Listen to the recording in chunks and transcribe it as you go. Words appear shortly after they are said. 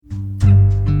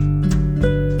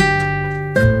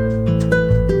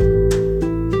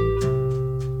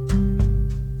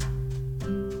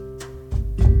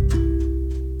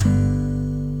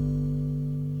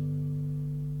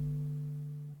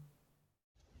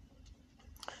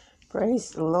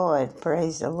Praise the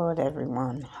Lord,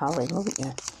 everyone.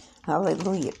 Hallelujah.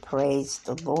 Hallelujah. Praise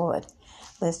the Lord.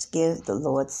 Let's give the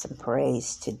Lord some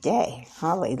praise today.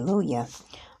 Hallelujah.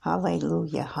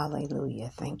 Hallelujah.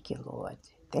 Hallelujah. Thank you, Lord.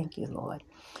 Thank you, Lord.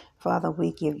 Father,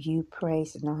 we give you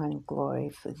praise and honor and glory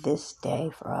for this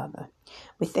day, Father.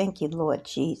 We thank you, Lord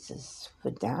Jesus,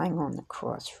 for dying on the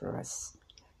cross for us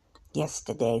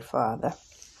yesterday, Father.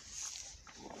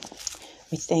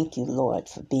 We thank you, Lord,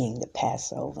 for being the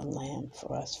Passover lamb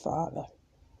for us, Father.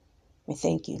 We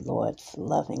thank you, Lord, for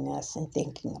loving us and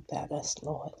thinking about us,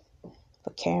 Lord,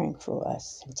 for caring for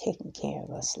us and taking care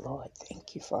of us, Lord.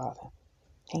 Thank you, Father.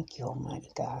 Thank you,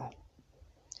 Almighty God.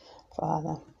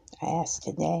 Father, I ask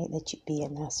today that you be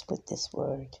in us with this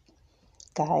word.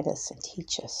 Guide us and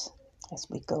teach us as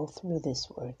we go through this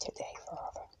word today,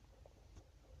 Father.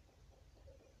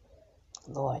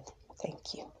 Lord,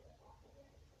 thank you.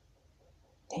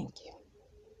 Thank you.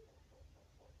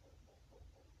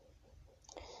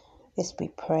 This we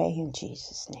pray in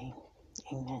Jesus' name.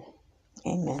 Amen.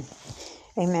 Amen.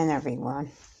 Amen,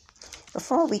 everyone.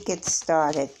 Before we get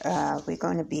started, we're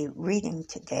going to be reading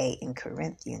today in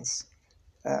Corinthians,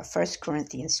 1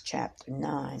 Corinthians chapter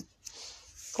 9.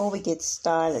 Before we get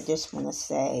started, I just want to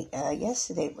say,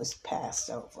 yesterday was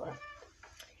Passover.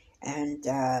 And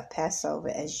Passover,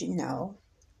 as you know,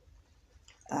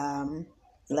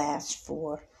 lasts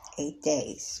for 8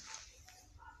 days.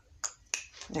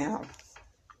 Now,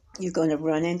 you're going to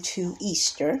run into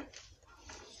Easter,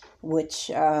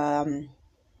 which I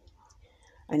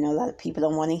know a lot of people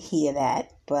don't want to hear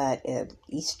that, but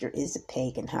Easter is a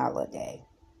pagan holiday.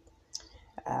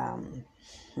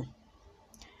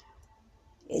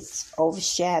 It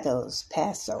overshadows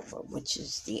Passover, which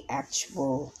is the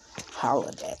actual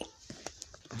holiday.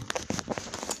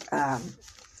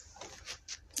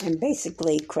 And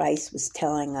basically, Christ was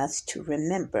telling us to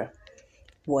remember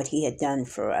what he had done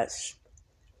for us,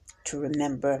 to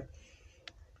remember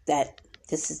that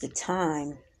this is the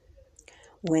time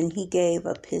when he gave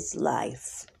up his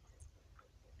life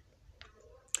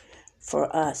for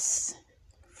us,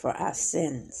 for our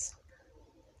sins.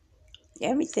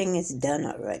 Everything is done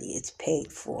already. It's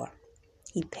paid for.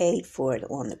 He paid for it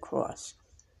on the cross.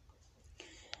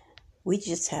 We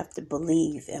just have to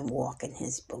believe and walk in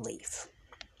his belief.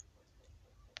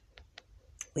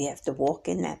 We have to walk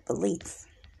in that belief.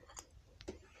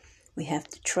 We have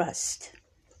to trust.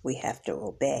 We have to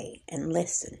obey and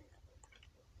listen.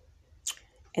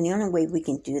 And the only way we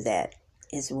can do that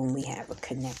is when we have a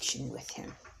connection with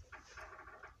him.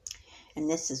 And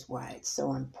this is why it's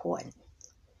so important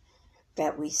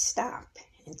that we stop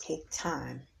and take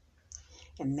time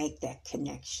and make that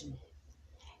connection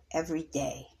every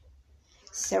day,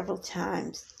 several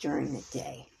times during the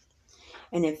day.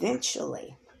 And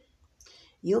eventually,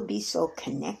 you'll be so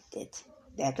connected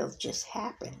that it'll just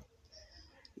happen.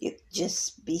 You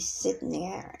just be sitting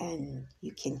there and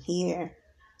you can hear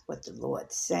what the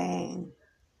Lord's saying,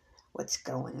 what's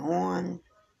going on.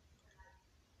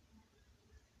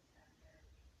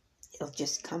 It'll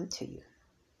just come to you.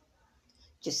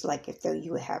 Just like if though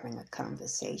you were having a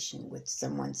conversation with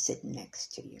someone sitting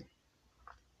next to you.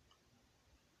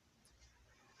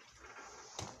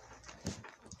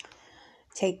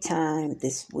 Take time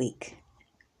this week,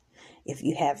 if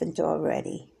you haven't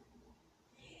already,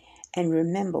 and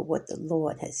remember what the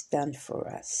Lord has done for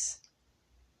us.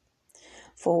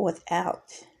 For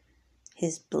without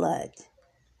his blood,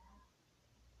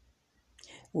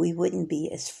 we wouldn't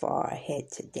be as far ahead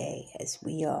today as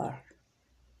we are.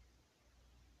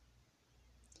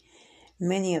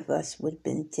 Many of us would have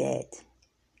been dead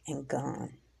and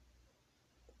gone.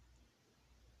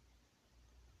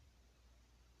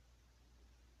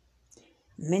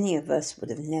 Many of us would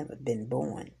have never been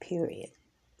born, period.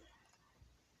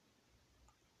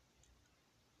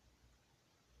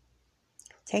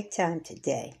 Take time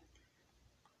today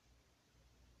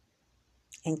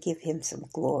and give him some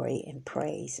glory and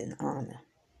praise and honor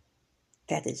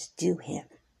that is due him.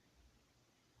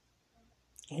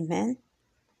 Amen?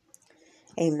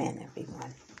 Amen,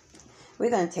 everyone. We're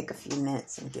going to take a few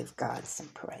minutes and give God some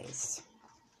praise.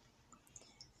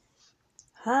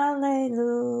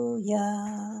 Hallelujah.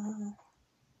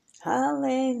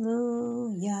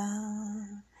 Hallelujah.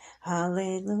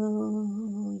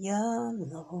 Hallelujah,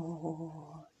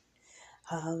 Lord.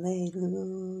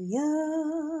 Hallelujah.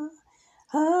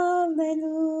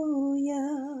 Hallelujah.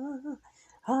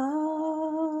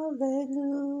 Hallelujah.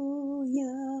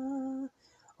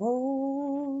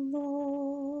 Oh,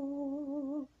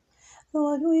 Lord.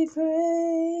 Lord, we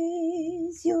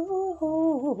praise your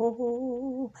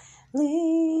holy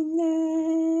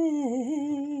name.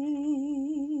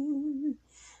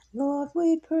 Lord,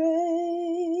 we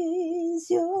praise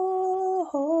your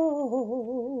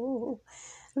holy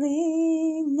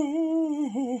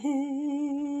name.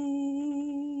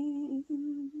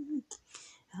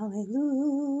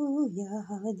 Hallelujah,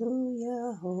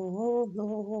 hallelujah, oh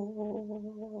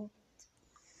Lord.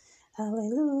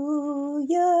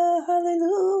 Hallelujah,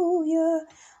 hallelujah,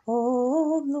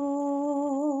 oh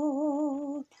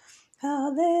Lord.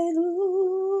 Hallelujah,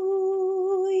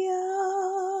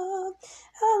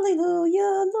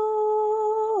 hallelujah, Lord.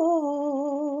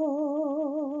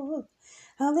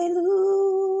 Hallelujah,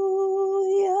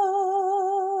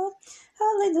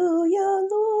 hallelujah,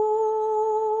 Lord.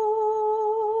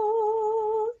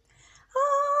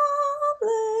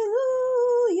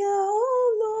 Hallelujah,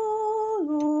 oh Lord.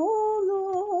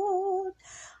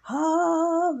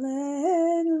 Hallelujah,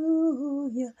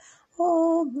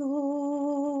 oh Lord.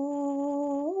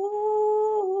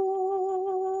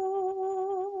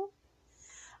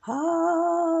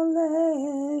 Hallelujah,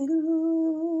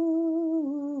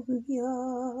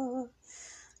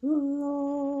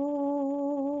 Lord.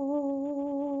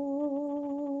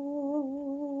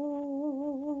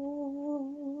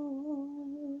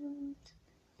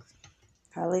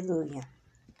 Hallelujah.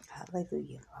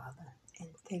 Hallelujah, Father. And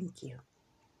thank you.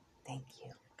 Thank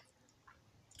you.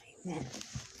 Amen.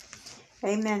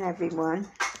 Amen, everyone.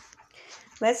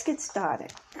 Let's get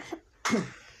started.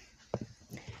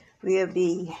 We'll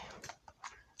be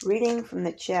reading from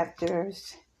the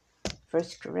chapters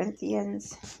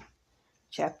 1Corinthians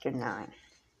chapter 9.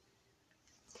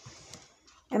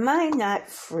 Am I not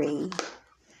free?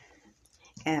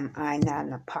 Am I not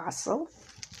an apostle?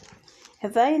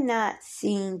 Have I not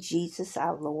seen Jesus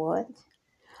our Lord?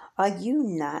 Are you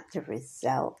not the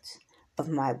result of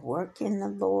my work in the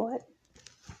Lord?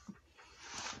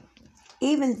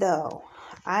 Even though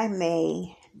I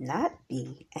may not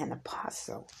be an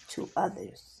apostle to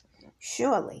others,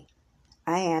 surely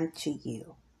I am to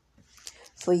you.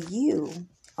 For you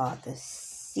are the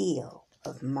seal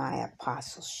of my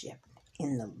apostleship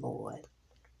in the Lord.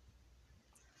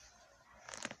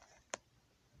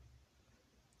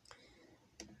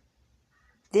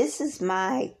 This is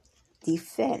my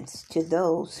defense to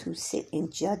those who sit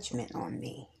in judgment on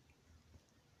me.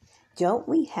 Don't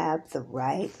we have the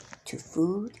right to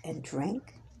food and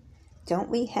drink? Don't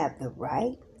we have the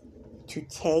right to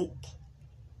take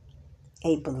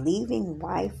a believing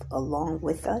wife along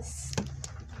with us?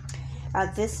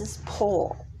 This is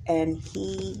Paul, and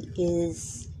he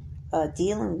is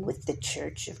dealing with the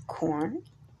church of Corinth.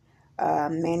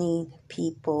 Many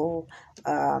people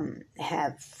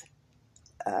have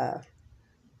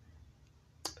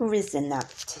risen up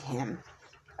to him,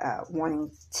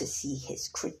 wanting to see his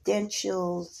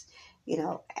credentials,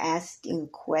 asking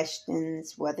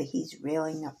questions, whether he's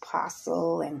really an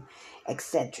apostle, and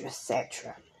etc.,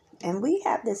 etc. And we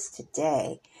have this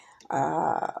today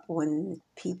when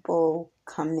people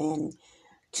come in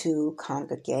to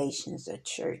congregations or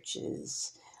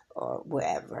churches or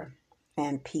wherever,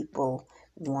 and people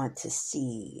want to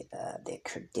see their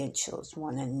credentials,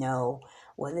 want to know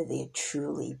whether they're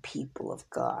truly people of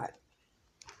God.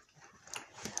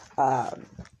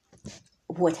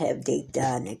 What have they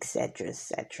done, etc.,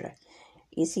 etc.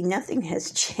 You see, nothing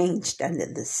has changed under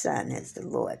the sun, as the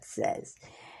Lord says.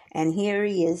 And here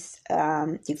he is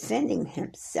defending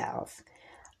himself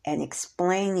and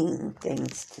explaining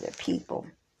things to the people.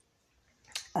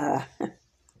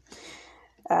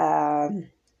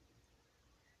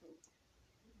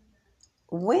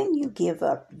 When you give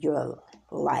up your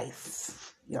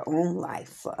life, your own life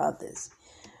for others,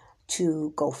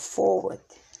 to go forward,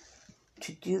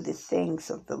 to do the things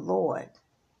of the Lord,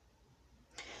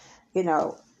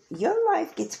 your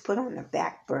life gets put on the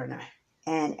back burner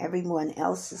and everyone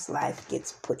else's life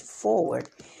gets put forward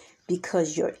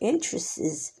because your interest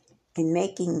is in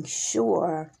making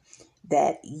sure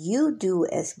that you do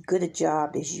as good a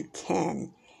job as you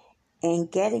can in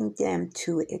getting them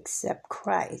to accept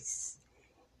Christ,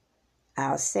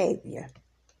 our Savior,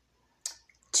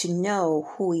 to know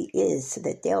who He is so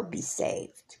that they'll be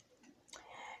saved.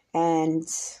 And,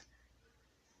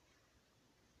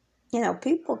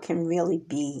 people can really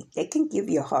they can give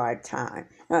you a hard time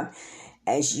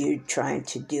as you're trying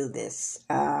to do this.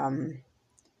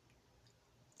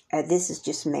 This is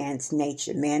just man's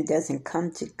nature. Man doesn't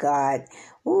come to God,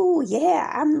 "Ooh, yeah,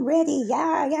 I'm ready,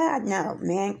 yeah." No,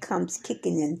 man comes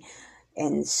kicking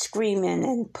and screaming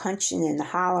and punching and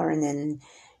hollering and,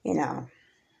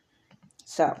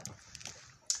 So,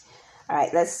 all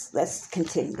right, let's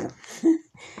continue.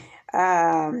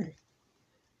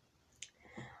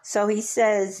 So he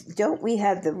says, don't we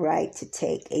have the right to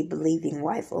take a believing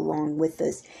wife along with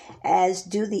us, as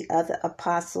do the other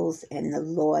apostles and the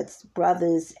Lord's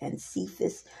brothers and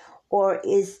Cephas? Or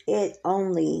is it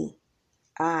only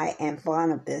I and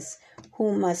Barnabas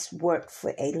who must work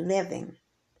for a living,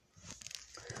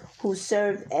 who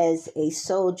serve as a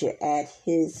soldier at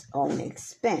his own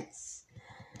expense,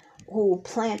 who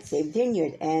plants a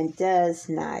vineyard and does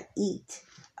not eat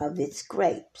of its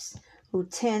grapes, who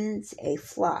tends a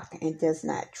flock and does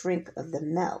not drink of the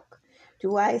milk?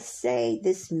 Do I say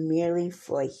this merely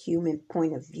for a human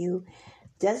point of view?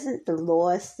 Doesn't the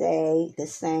law say the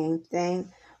same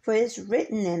thing? For it is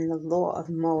written in the law of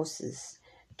Moses,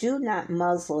 do not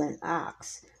muzzle an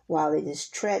ox while it is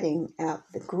treading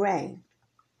out the grain.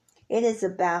 It is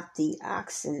about the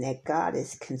oxen that God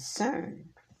is concerned.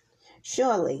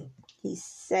 Surely he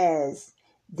says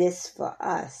this for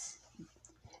us,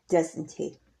 doesn't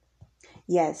he?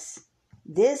 Yes,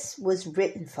 this was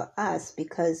written for us,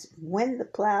 because when the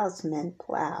plowsman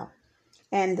plow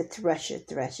and the thresher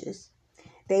threshes,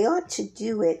 they ought to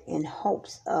do it in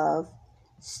hopes of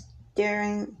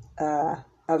sharing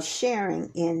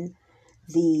in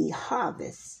the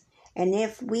harvest. And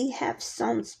if we have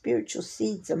sown spiritual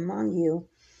seeds among you,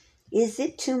 is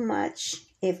it too much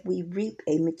if we reap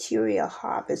a material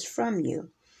harvest from you?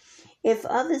 If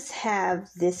others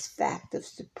have this fact of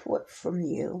support from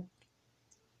you,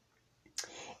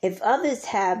 if others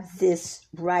have this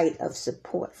right of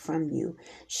support from you,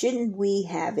 shouldn't we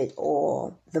have it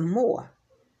all the more?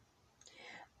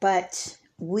 But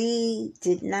we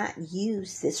did not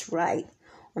use this right.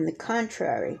 On the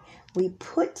contrary, we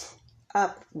put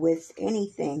up with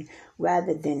anything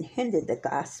rather than hinder the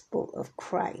gospel of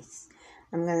Christ.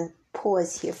 I'm going to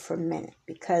pause here for a minute,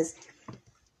 because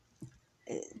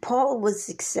Paul was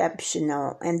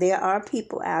exceptional, and there are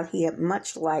people out here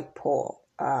much like Paul.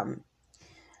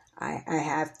 I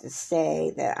have to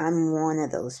say that I'm one of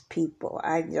those people.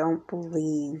 I don't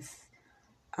believe,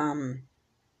 it's not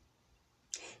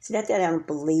that I don't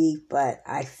believe, but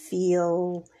I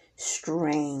feel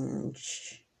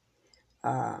strange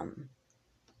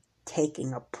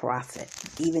taking a prophet,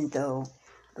 even though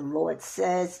the Lord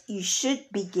says you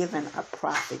should be given a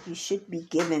prophet. You should be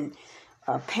given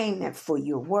a payment for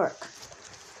your work.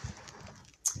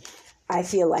 I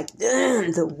feel like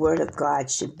the word of God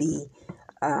should be,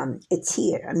 it's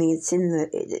here. I mean, it's in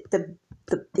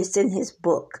it's in his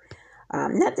book.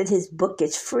 Not that his book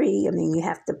is free. I mean, you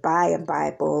have to buy a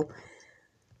Bible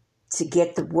to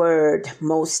get the word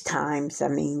most times. I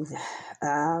mean,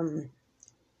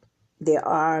 there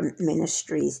are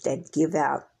ministries that give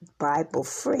out Bible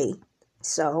free.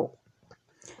 So,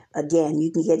 again, you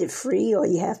can get it free or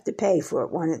you have to pay for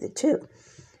it, one of the two.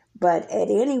 But at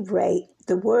any rate,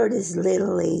 the word is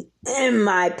literally, in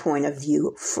my point of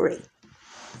view, free.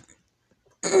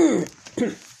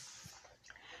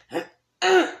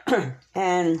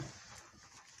 And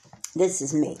this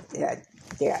is me.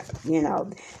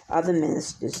 Other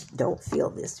ministers don't feel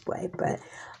this way, but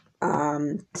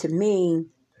to me,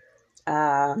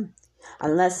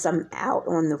 unless I'm out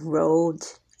on the road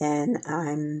and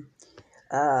I'm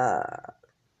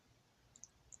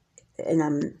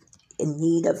in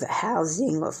need of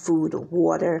housing or food or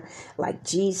water, like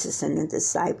Jesus and the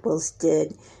disciples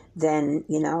did, then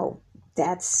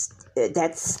that's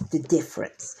the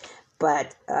difference.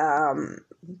 But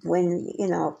when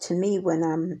to me, when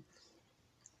I'm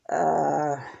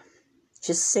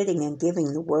just sitting and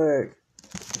giving the word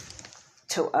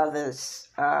to others,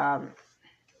 I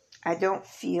don't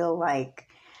feel like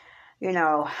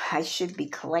I should be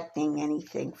collecting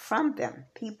anything from them.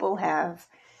 People have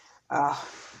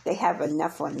they have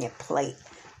enough on their plate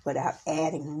without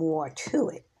adding more to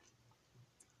it.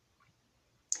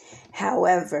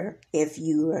 However, if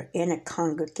you are in a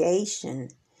congregation,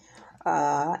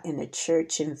 in a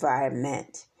church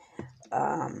environment,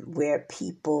 where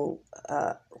people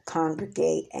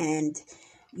congregate, and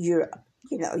you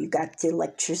got the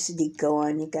electricity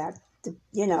going, you got the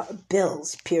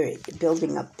bills, period, you're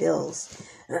building up bills.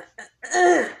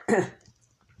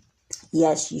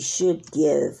 Yes, you should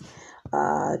give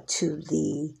to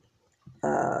the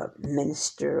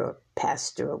minister or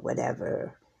pastor or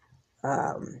whatever,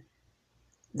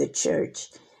 the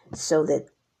church, so that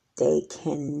they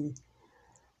can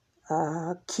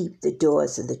keep the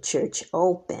doors of the church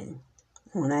open.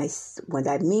 What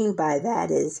I mean by that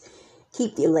is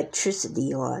keep the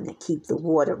electricity on and keep the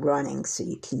water running so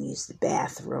you can use the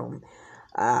bathroom.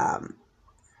 And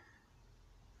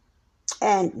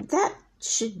that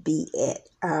should be it.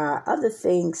 Other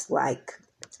things, like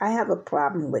I have a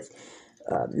problem with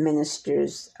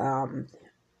ministers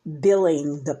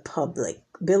billing the public,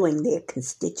 billing their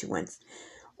constituents,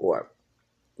 or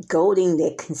goading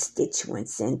their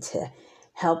constituents into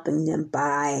helping them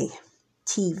buy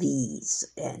TVs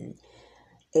and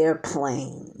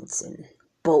airplanes and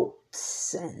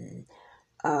boats. And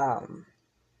I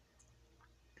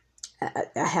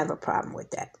have a problem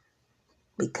with that,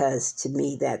 because to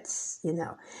me that's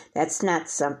not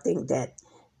something that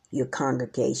your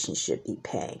congregation should be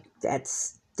paying.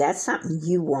 That's something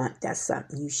you want. That's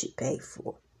something you should pay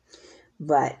for.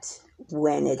 But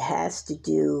when it has to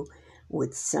do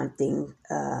with something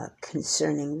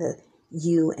concerning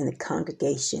you and the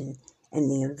congregation and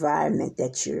the environment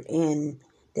that you're in,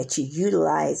 that you're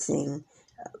utilizing,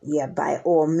 by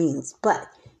all means. But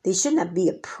there should not be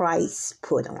a price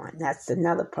put on. That's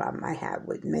another problem I have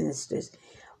with ministers,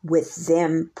 with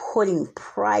them putting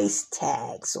price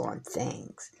tags on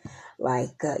things.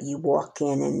 Like you walk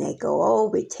in and they go, oh,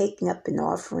 we're taking up an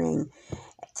offering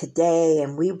today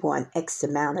and we want X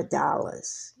amount of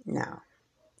dollars. No.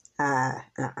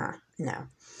 No.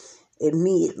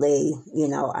 Immediately,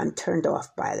 I'm turned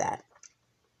off by that.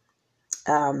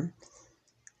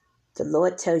 The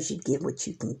Lord tells you give what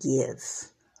you can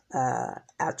give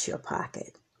out your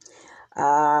pocket.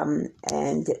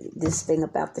 And this thing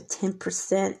about the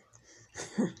 10%,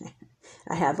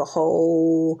 I have a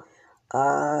whole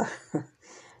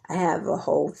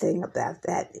thing about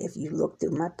that. If you look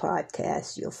through my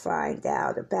podcast, you'll find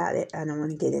out about it. I don't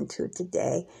want to get into it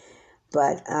today,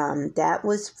 but that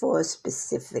was for a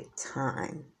specific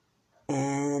time.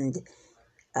 And,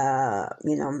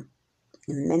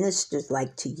 ministers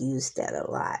like to use that a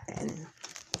lot. And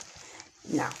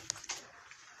no,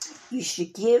 you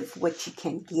should give what you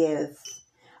can give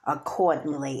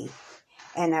accordingly.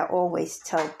 And I always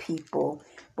tell people,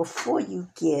 before you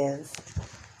give,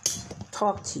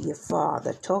 talk to your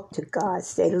Father, talk to God.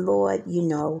 Say, Lord,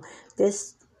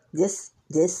 this,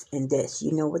 and this.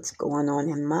 You know what's going on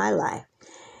in my life.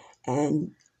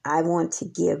 And I want to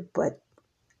give, but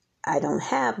I don't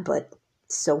have,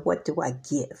 so what do I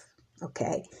give?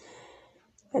 Okay?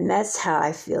 And that's how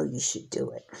I feel you should do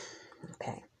it.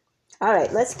 Okay? All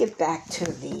right, let's get back to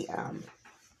the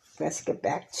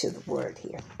word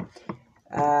here.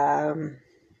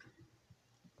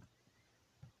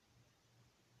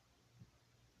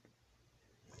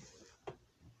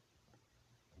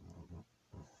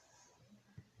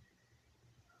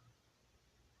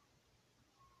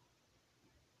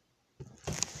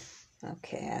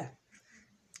 Okay, I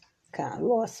kind of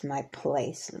lost my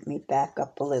place. Let me back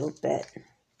up a little bit.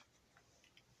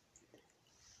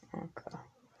 Okay.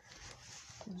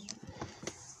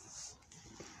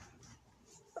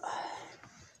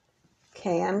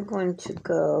 Okay, I'm going to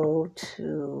go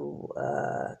to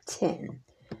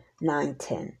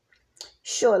 9:10.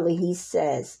 Surely he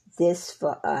says this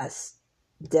for us,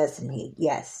 doesn't he?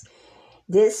 Yes.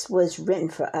 This was written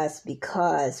for us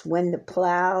because when the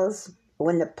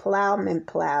plowman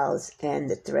plows and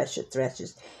the thresher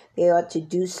threshes, they ought to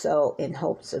do so in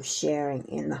hopes of sharing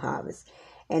in the harvest.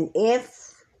 And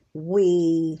if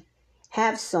we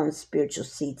have sown spiritual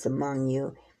seeds among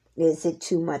you, is it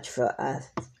too much for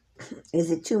us? Is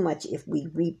it too much if we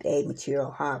reap a material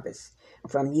harvest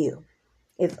from you?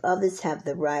 If others have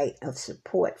the right of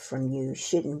support from you,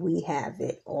 shouldn't we have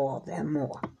it all the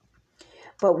more?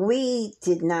 But we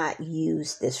did not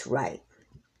use this right.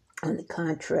 On the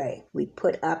contrary, we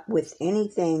put up with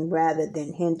anything rather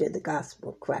than hinder the gospel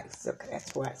of Christ. Okay,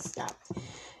 that's where I stopped.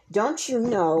 Don't you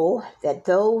know that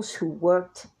those who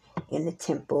worked in the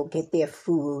temple get their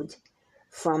food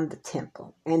from the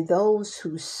temple, and those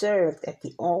who served at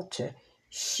the altar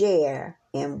share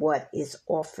in what is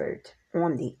offered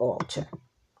on the altar?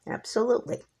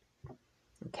 Absolutely.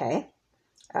 Okay.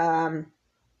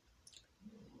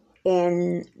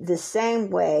 In the same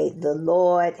way, the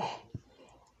Lord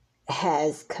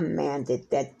has commanded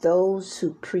that those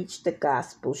who preach the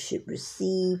gospel should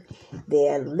receive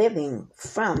their living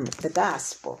from the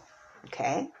gospel.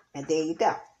 Okay? And there you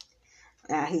go.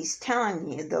 Now, he's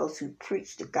telling you those who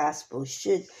preach the gospel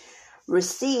should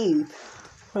receive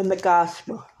from the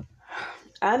gospel.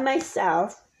 I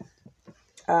myself,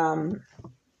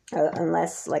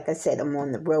 unless, like I said, I'm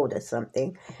on the road or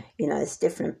something, it's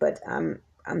different, but I'm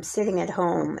sitting at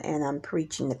home and I'm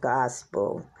preaching the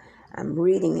gospel. I'm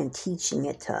reading and teaching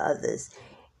it to others.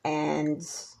 And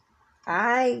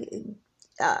I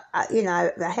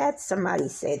had somebody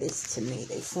say this to me.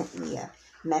 They sent me a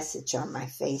message on my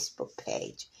Facebook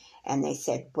page. And they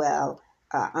said, well,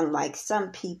 unlike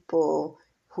some people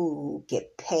who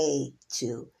get paid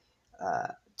to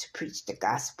preach the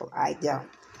gospel, I don't.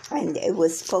 And it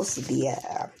was supposed to be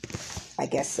a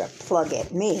plug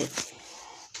at me.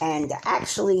 And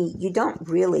actually, you don't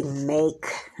really make,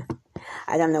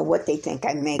 I don't know what they think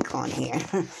I make on here,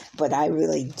 but I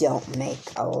really don't make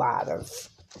a lot of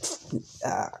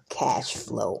cash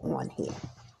flow on here.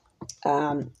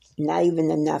 Not even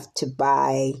enough to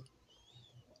buy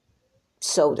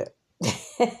soda.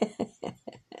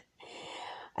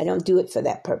 I don't do it for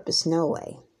that purpose, no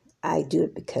way. I do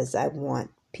it because I want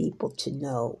people to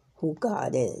know who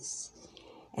God is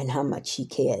and how much He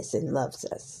cares and loves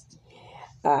us.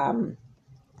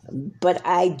 But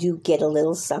I do get a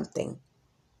little something,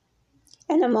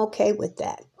 and I'm okay with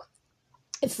that.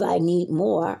 If I need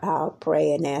more, I'll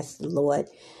pray and ask the Lord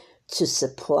to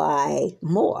supply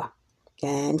more,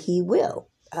 and He will.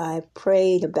 I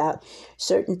prayed about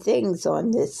certain things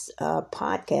on this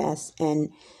podcast,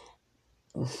 and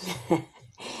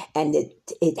and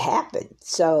it happened.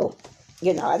 So,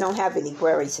 I don't have any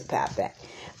worries about that.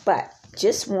 But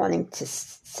just wanting to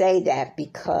say that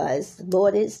because the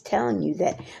Lord is telling you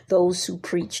that those who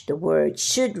preach the word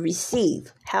should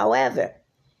receive. However,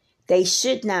 they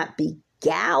should not be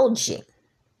gouging.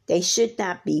 They should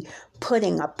not be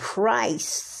putting a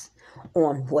price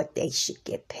on what they should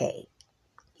get paid.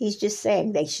 He's just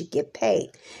saying they should get paid.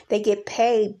 They get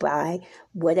paid by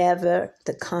whatever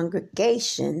the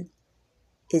congregation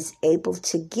is able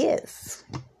to give.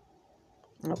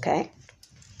 Okay?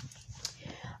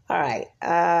 All right.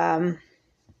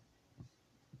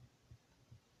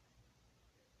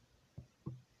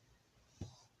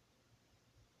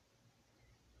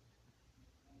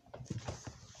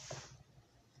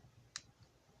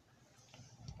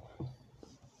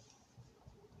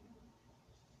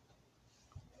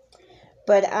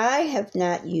 But I have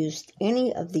not used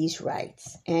any of these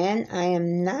rights, and I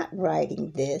am not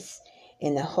writing this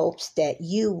in the hopes that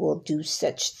you will do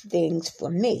such things for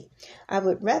me. I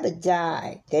would rather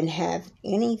die than have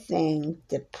anything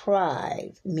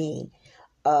deprive me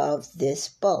of this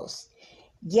boast.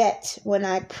 Yet, when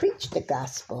I preach the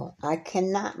gospel, I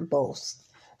cannot boast,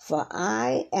 for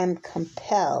I am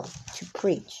compelled to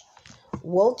preach.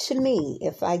 Woe to me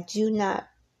if I do not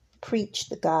preach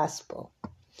the gospel.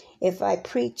 If I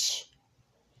preach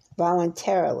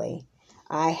voluntarily,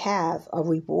 I have a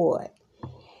reward.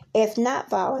 If not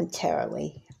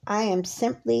voluntarily, I am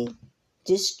simply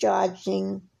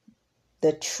discharging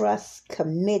the trust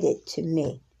committed to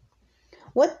me.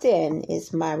 What then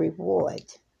is my reward?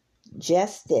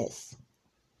 Just this,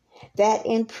 that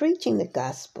in preaching the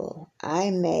gospel,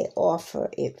 I may offer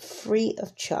it free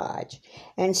of charge,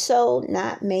 and so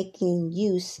not making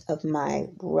use of my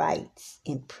rights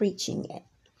in preaching it.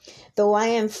 Though I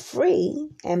am free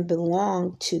and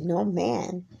belong to no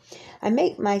man, I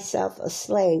make myself a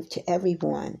slave to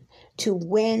everyone to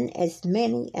win as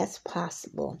many as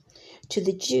possible. To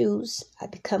the Jews, I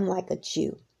become like a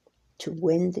Jew to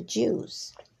win the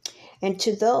Jews. And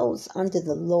to those under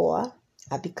the law,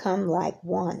 I become like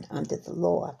one under the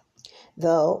law,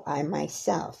 though I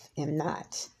myself am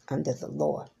not under the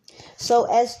law, so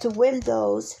as to win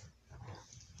those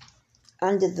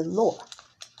under the law.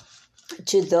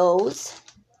 To those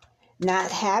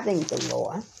not having the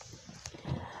law,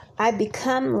 I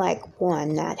become like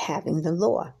one not having the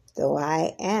law, though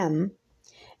I am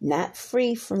not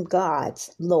free from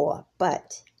God's law,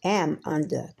 but am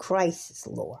under Christ's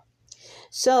law,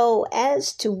 so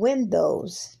as to win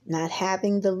those not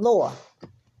having the law.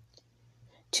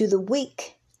 To the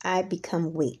weak, I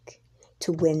become weak,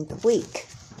 to win the weak.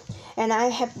 And I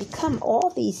have become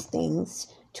all these things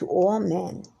to all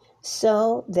men,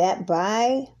 so that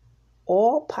by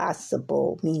all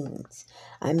possible means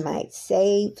I might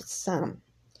save some.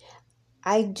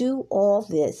 I do all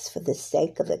this for the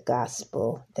sake of the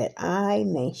gospel, that I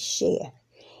may share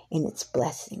in its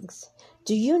blessings.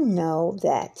 Do you know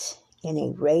that in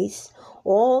a race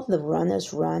all the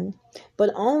runners run,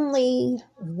 but only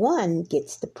one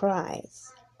gets the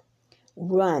prize?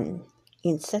 Run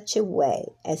in such a way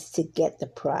as to get the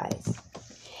prize.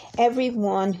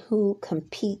 Everyone who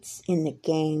competes in the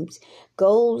games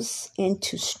goes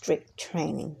into strict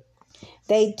training.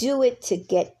 They do it to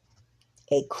get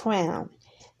a crown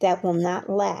that will not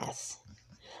last,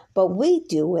 but we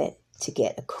do it to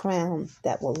get a crown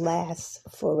that will last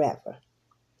forever.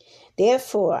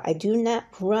 Therefore, I do not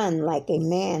run like a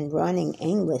man running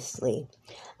aimlessly.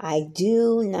 I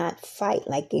do not fight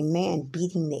like a man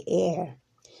beating the air.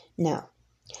 No,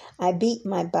 I beat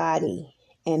my body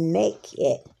and make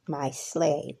it my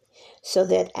slave, so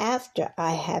that after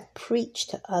I have preached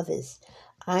to others,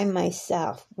 I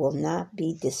myself will not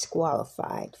be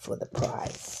disqualified for the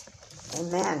prize.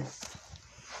 Amen.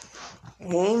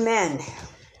 Amen.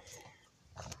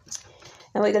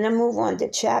 Now we're going to move on to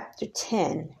chapter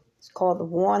 10. It's called The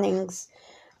Warnings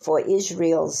for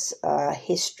Israel's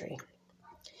history.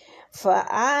 For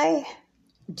I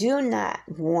do not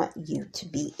want you to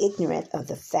be ignorant of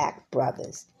the fact,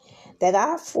 brothers, that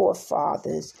our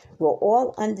forefathers were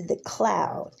all under the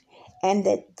cloud, and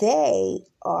that they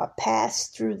are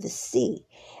passed through the sea.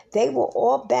 They were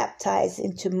all baptized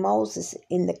into Moses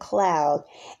in the cloud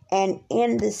and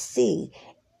in the sea.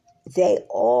 They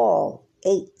all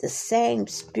ate the same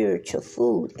spiritual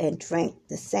food and drank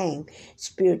the same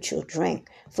spiritual drink,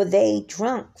 for they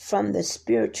drank from the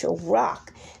spiritual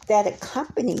rock that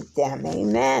accompanied them.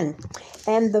 Amen.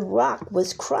 And the rock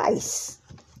was Christ.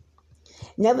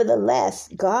 Nevertheless,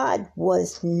 God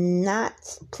was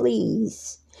not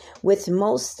pleased with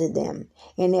most of them,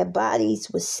 and their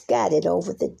bodies were scattered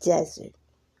over the desert.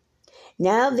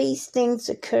 Now these things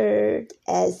occurred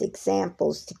as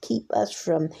examples to keep us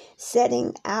from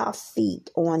setting our feet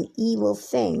on evil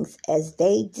things as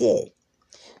they did.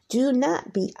 Do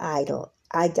not be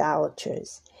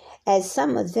idolaters, as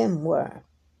some of them were,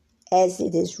 as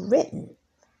it is written.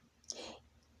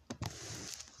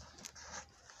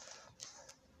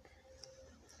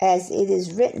 As it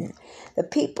is written, the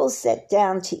people sat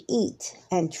down to eat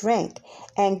and drink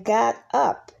and got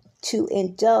up to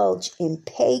indulge in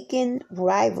pagan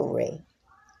rivalry.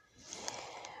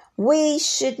 We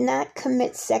should not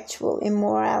commit sexual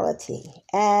immorality,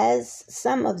 as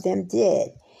some of them did,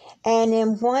 and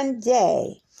in one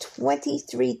day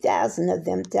 23,000 of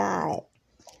them died.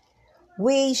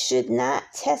 We should not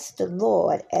test the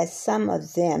Lord, as some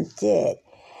of them did,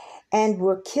 and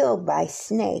were killed by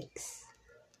snakes.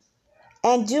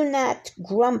 And do not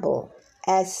grumble,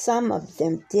 as some of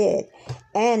them did,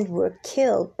 and were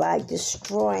killed by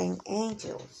destroying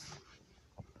angels.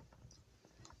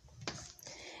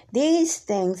 These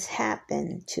things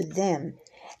happened to them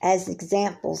as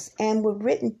examples and were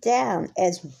written down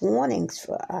as warnings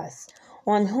for us,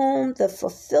 on whom the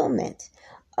fulfillment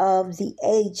of the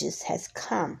ages has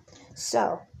come.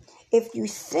 So, if you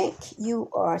think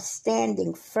you are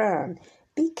standing firm,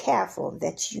 be careful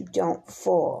that you don't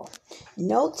fall.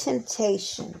 No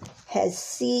temptation has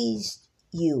seized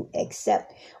you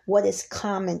except what is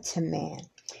common to man.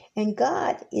 And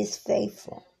God is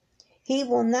faithful. He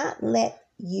will not let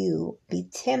you be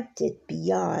tempted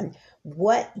beyond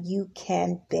what you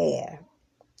can bear.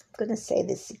 I'm going to say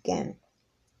this again.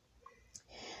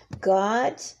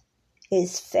 God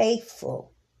is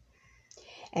faithful,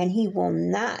 and He will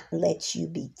not let you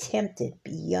be tempted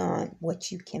beyond what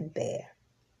you can bear.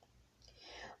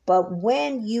 But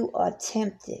when you are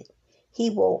tempted, He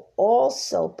will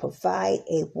also provide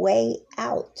a way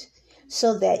out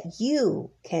so that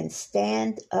you can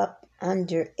stand up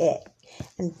under it.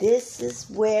 And this is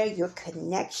where your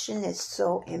connection is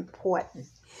so important.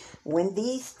 When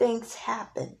these things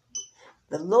happen,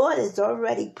 the Lord has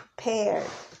already prepared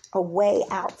a way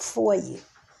out for you.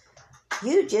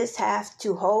 You just have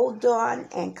to hold on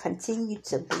and continue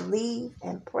to believe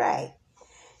and pray.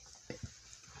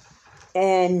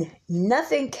 And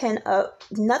nothing can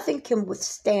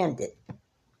withstand it.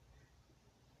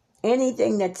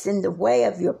 Anything that's in the way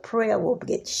of your prayer will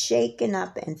get shaken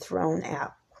up and thrown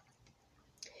out.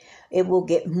 It will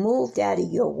get moved out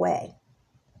of your way.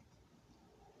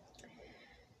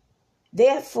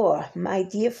 Therefore, my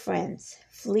dear friends,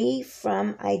 flee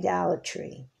from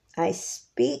idolatry. I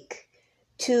speak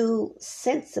to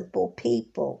sensible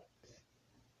people.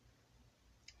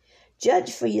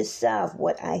 Judge for yourself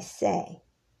what I say.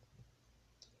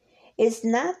 Is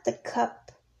not the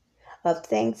cup of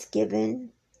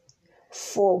thanksgiving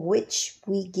for which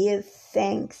we give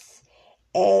thanks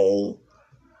a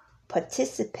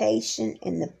participation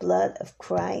in the blood of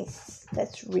Christ?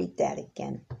 Let's read that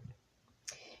again.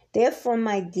 Therefore,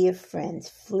 my dear friends,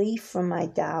 flee from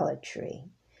idolatry.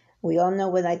 We all know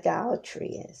what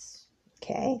idolatry is,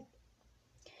 okay?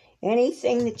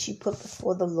 Anything that you put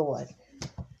before the Lord.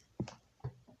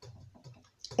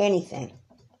 Anything.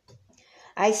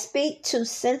 I speak to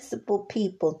sensible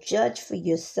people. Judge for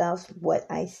yourselves what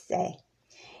I say.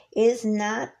 Is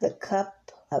not the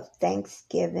cup of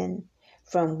thanksgiving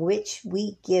from which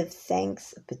we give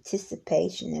thanks a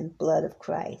participation in blood of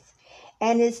Christ?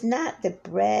 And is not the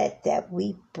bread that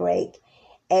we break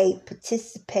a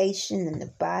participation in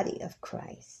the body of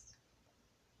Christ?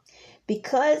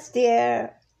 Because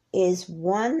there is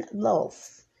one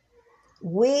loaf,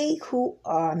 we who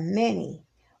are many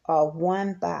are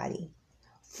one body,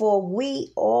 for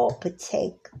we all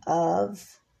partake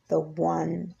of the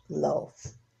one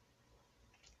loaf.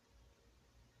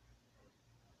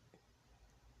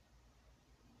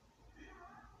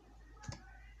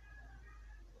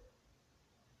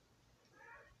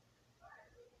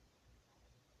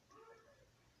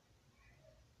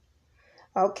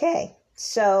 Okay,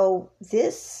 so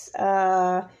this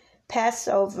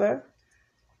Passover,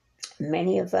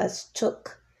 many of us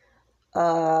took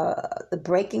the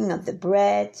breaking of the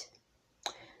bread,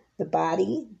 the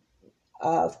body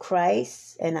of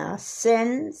Christ, and our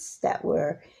sins that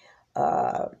were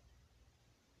that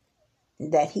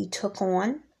he took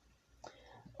on,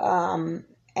 and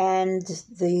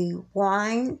the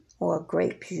wine or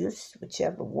grape juice,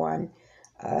 whichever one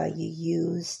you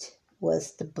used,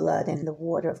 was the blood and the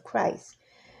water of Christ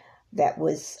that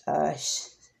was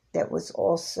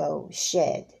also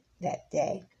shed that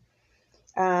day.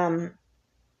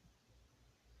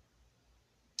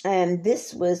 And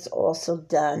this was also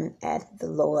done at the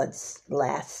Lord's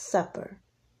Last Supper.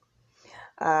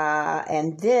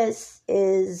 And this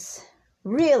is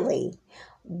really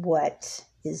what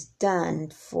is done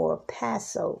for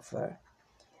Passover.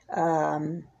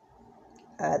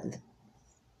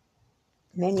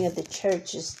 Many of the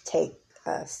churches take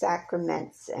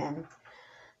sacraments and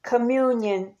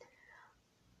communion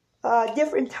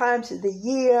different times of the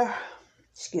year.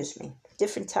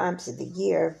 Different times of the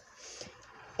year.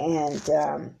 And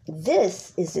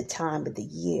this is the time of the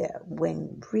year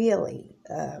when really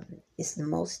is the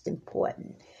most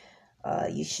important.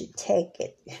 You should take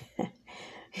it.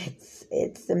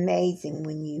 It's amazing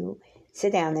when you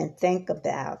sit down and think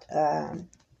about.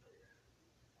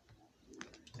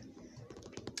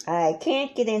 I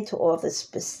can't get into all the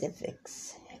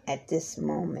specifics at this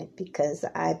moment because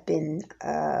I've been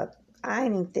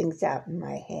ironing things out in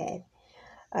my head.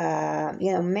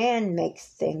 Man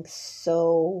makes things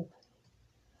so,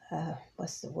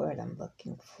 what's the word I'm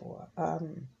looking for?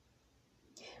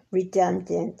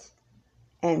 Redundant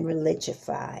and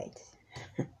religified,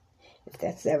 if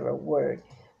that's ever a word,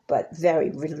 but very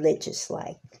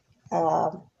religious-like.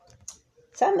 Some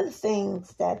of the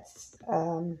things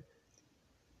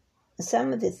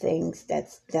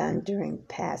that's done during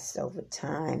Passover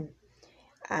time,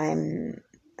 I'm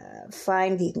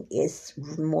finding is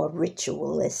more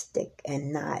ritualistic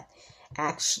and not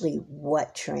actually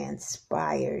what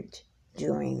transpired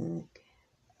during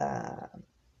the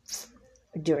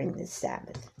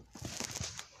Sabbath.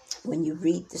 When you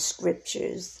read the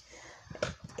scriptures,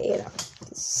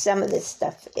 some of this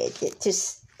stuff it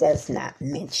just does not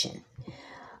mention.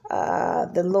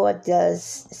 The Lord does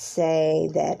say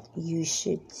that you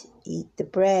should eat the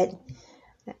bread,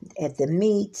 and the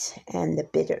meat, and the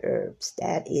bitter herbs.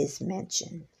 That is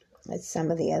mentioned. But some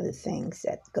of the other things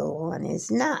that go on is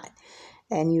not.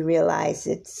 And you realize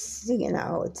it's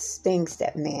things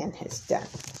that man has done.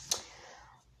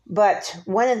 But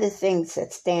one of the things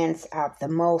that stands out the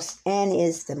most and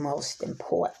is the most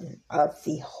important of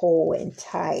the whole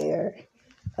entire,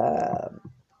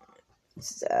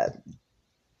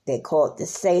 they call it the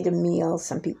Seder meal.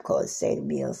 Some people call it Seder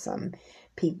meal. Some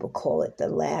people call it the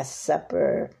Last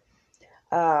Supper.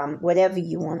 Whatever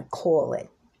you want to call it.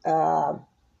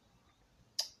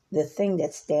 The thing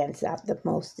that stands out the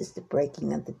most is the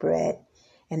breaking of the bread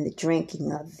and the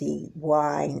drinking of the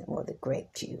wine or the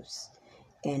grape juice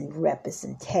in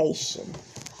representation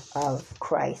of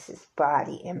Christ's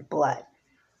body and blood.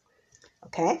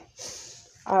 Okay?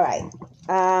 All right.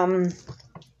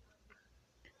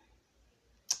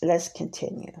 Let's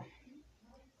continue.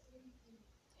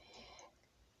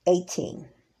 10:18.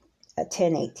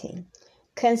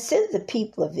 Consider the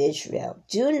people of Israel.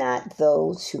 Do not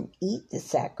those who eat the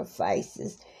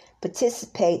sacrifices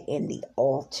participate in the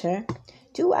altar?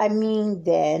 Do I mean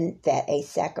then that a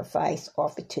sacrifice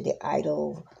offered to the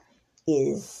idol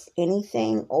is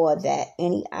anything, or that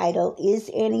any idol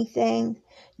is anything?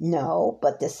 No,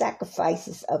 but the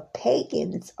sacrifices of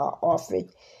pagans are offered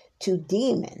to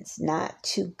demons, not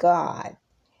to God.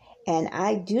 And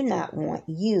I do not want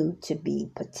you to be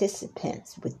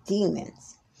participants with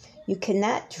demons. You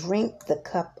cannot drink the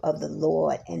cup of the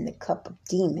Lord and the cup of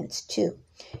demons too.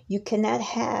 You cannot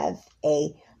have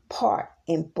a part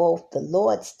in both the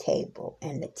Lord's table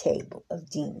and the table of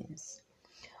demons.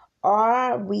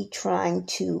 Are we trying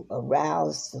to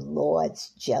arouse the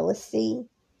Lord's jealousy?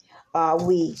 Are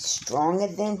we stronger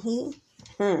than he?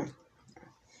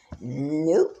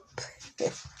 Nope.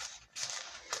 If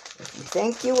you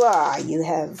think you are, you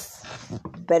have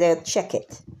better check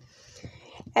it.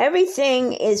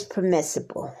 Everything is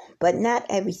permissible, but not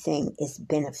everything is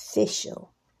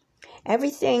beneficial.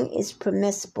 Everything is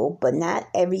permissible, but not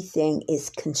everything is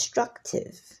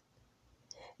constructive.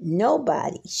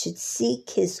 Nobody should seek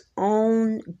his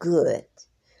own good,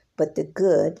 but the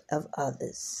good of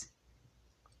others.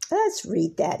 Let's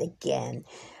read that again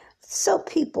so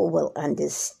people will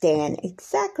understand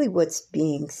exactly what's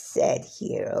being said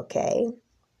here, okay?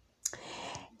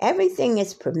 Everything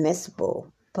is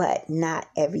permissible, but not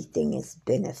everything is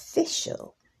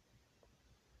beneficial.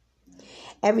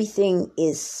 Everything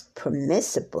is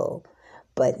permissible,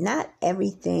 but not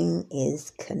everything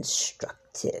is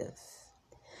constructive.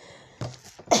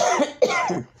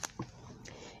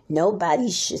 Nobody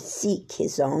should seek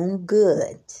his own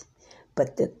good,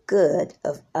 but the good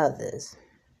of others.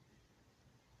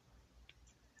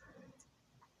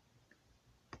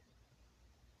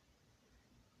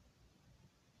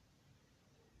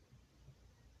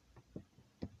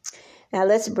 Now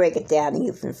let's break it down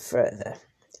even further.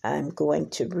 I'm going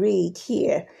to read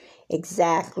here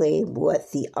exactly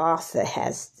what the author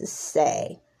has to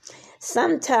say.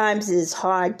 Sometimes it is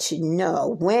hard to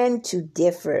know when to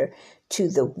differ to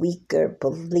the weaker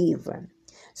believer.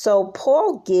 So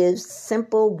Paul gives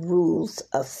simple rules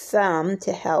of thumb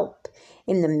to help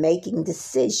in the making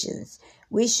decisions.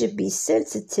 We should be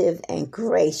sensitive and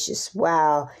gracious.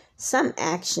 While some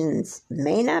actions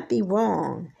may not be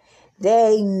wrong,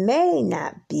 they may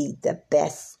not be the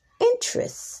best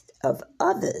interest of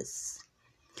others.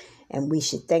 And we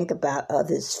should think about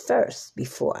others first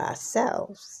before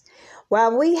ourselves.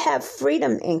 While we have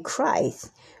freedom in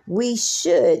Christ, we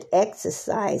should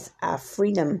exercise our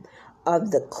freedom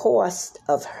of the cost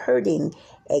of hurting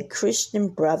a Christian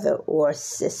brother or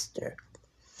sister.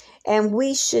 And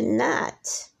we should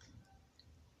not,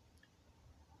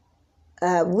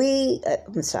 we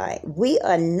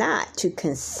are not to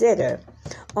consider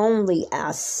only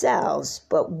ourselves,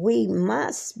 but we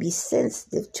must be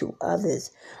sensitive to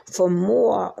others for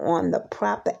more on the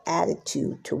proper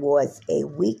attitude towards a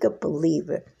weaker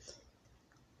believer.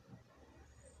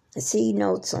 See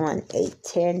notes on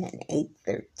 8:10 and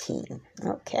 8:13.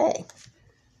 Okay,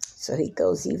 so he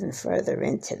goes even further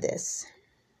into this.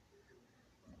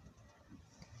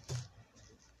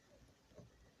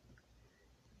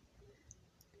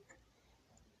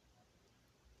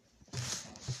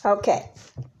 Okay,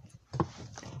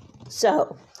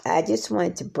 so I just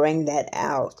wanted to bring that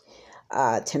out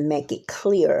to make it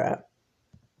clearer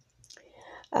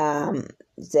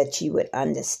that you would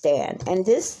understand. And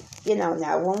this,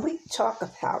 now when we talk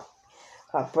about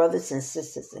brothers and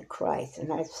sisters in Christ,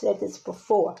 and I've said this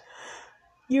before,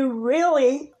 you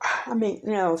really,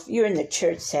 if you're in the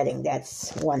church setting,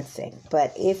 that's one thing.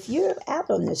 But if you're out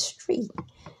on the street,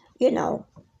 you don't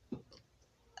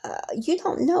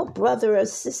know brother or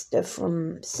sister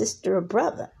from sister or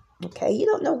brother, okay? You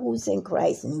don't know who's in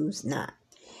Christ and who's not.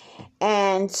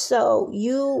 And so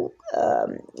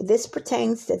this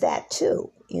pertains to that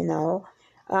too, you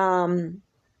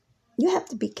have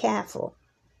to be careful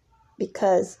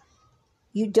because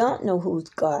you don't know who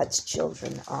God's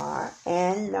children are.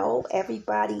 And no,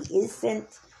 everybody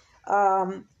isn't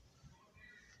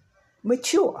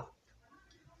mature.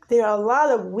 There are a lot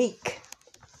of weak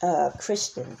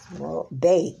Christians, well,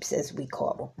 babes as we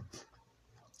call them.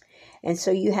 And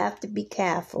so you have to be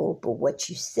careful about what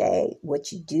you say,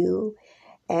 what you do,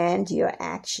 and your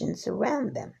actions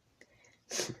around them.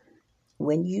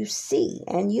 When you see,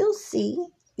 and you'll see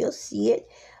it,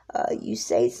 you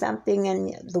say something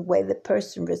and the way the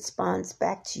person responds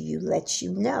back to you lets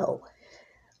you know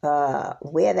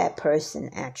where that person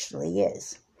actually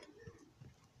is.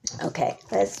 Okay,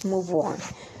 let's move on.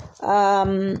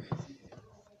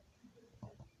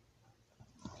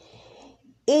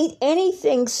 Eat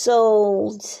anything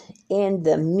sold in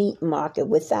the meat market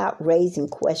without raising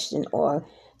question or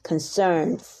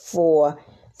concern, for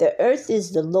the earth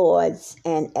is the Lord's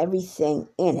and everything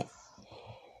in it.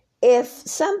 If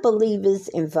some believers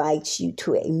invite you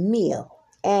to a meal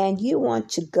and you want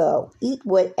to go, eat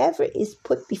whatever is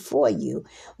put before you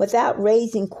without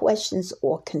raising questions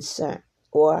or concern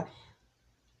or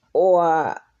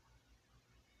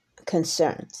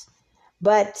concerns.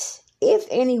 But if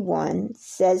anyone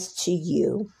says to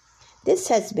you, "This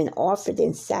has been offered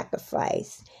in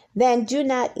sacrifice," then do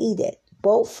not eat it,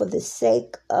 both for the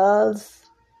sake of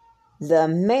the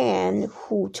man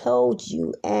who told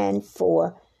you and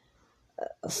for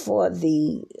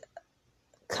the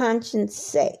conscience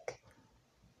sake.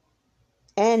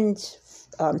 And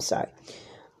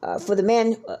for the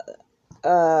man.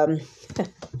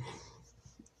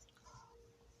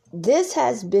 This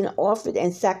has been offered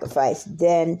and sacrificed,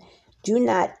 then do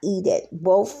not eat it,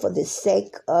 both for the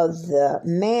sake of the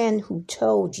man who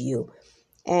told you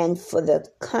and for the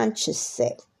conscience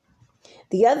sake.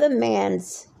 The other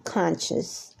man's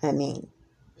conscience, not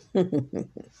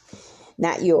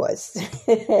yours.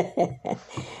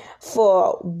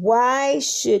 For why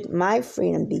should my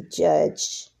freedom be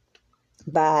judged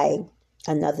by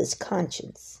another's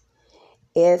conscience?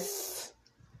 If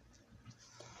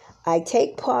I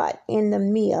take part in the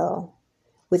meal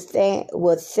with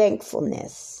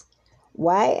thankfulness,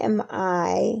 Why am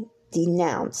I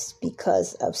denounced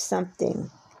because of something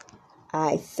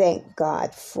I thank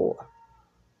God for?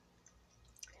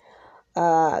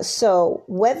 So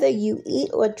whether you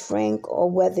eat or drink, or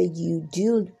whether you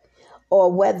do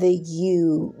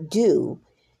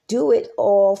it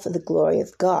all for the glory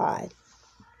of God.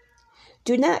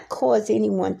 Do not cause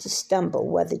anyone to stumble,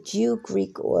 whether Jew,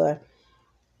 Greek, or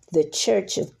the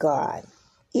church of God,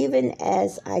 even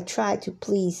as I try to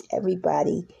please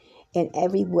everybody in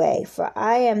every way. For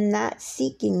I am not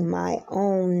seeking my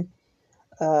own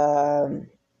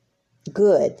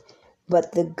good,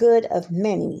 but the good of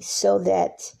many, so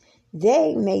that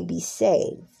they may be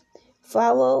saved.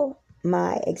 Follow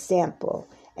my example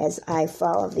as I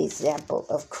follow the example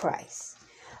of Christ.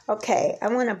 Okay, I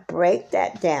want to break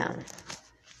that down.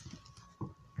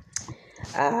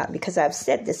 Because I've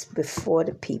said this before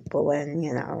to people,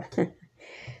 and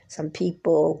some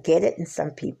people get it and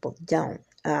some people don't.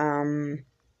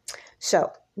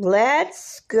 So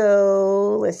let's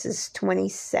go. This is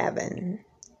 27.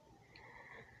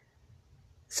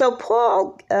 So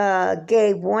Paul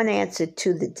gave one answer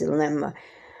to the dilemma.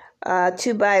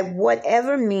 To by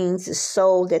whatever means is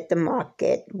sold at the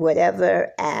market,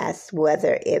 whatever asked,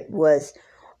 whether it was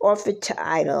offered to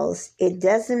idols, it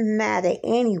doesn't matter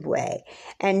anyway,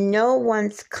 and no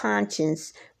one's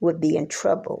conscience would be in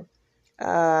trouble.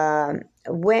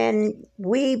 When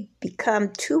we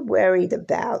become too worried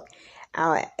about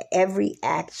our every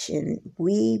action,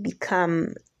 we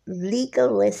become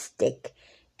legalistic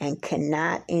and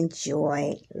cannot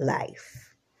enjoy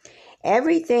life.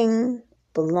 Everything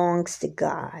belongs to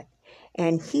God,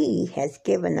 and He has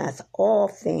given us all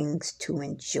things to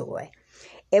enjoy.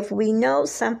 If we know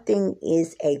something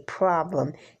is a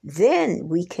problem, then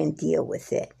we can deal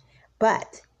with it.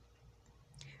 But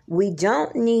we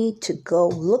don't need to go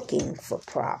looking for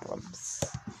problems.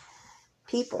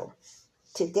 People,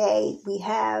 today we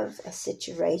have a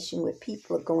situation where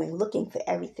people are going looking for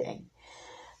everything.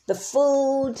 The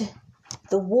food,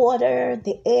 the water,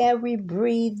 the air we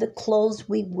breathe, the clothes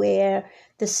we wear,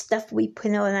 the stuff we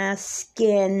put on our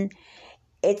skin.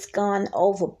 It's gone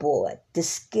overboard. The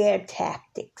scare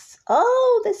tactics.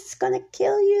 Oh, this is going to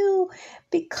kill you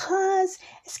because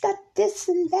it's got this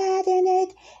and that in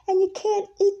it. And you can't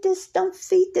eat this. Don't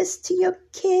feed this to your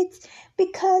kids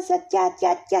because of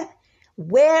yada.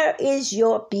 Where is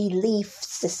your belief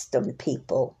system,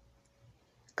 people?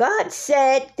 God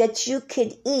said that you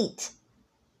could eat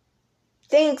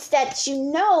things that you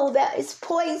know that is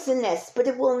poisonous, but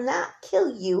it will not kill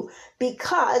you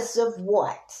because of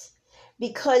what?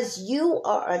 Because you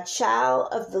are a child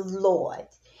of the Lord,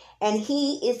 and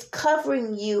He is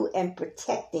covering you and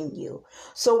protecting you.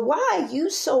 So why are you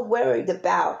so worried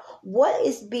about what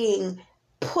is being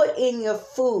put in your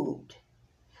food?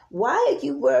 Why are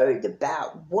you worried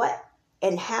about what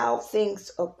and how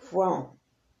things are grown?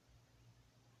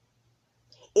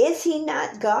 Is He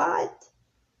not God?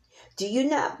 Do you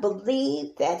not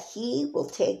believe that He will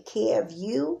take care of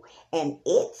you and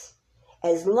it?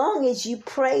 As long as you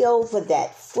pray over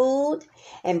that food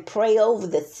and pray over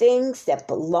the things that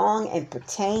belong and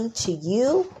pertain to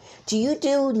you, do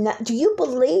you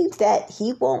believe that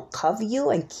He won't cover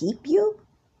you and keep you?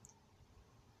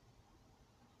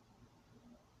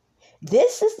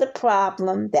 This is the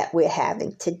problem that we're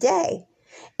having today.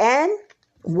 And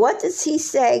what does He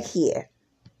say here?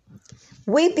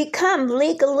 We become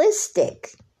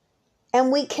legalistic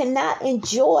and we cannot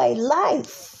enjoy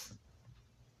life.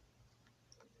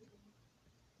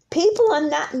 People are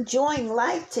not enjoying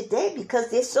life today because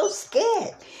they're so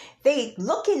scared. They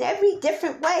look in every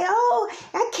different way. Oh,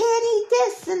 I can't eat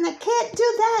this and I can't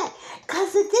do that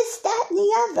because of this, that, and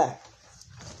the other.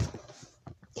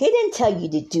 He didn't tell you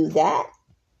to do that.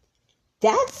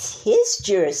 That's His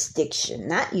jurisdiction,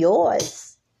 not yours.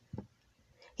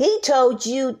 He told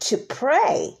you to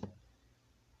pray.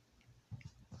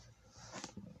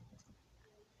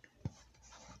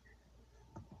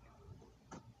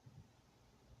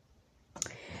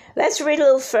 Let's read a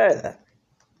little further.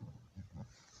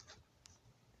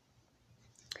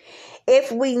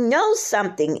 If we know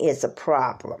something is a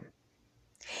problem,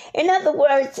 in other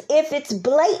words, if it's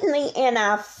blatantly in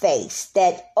our face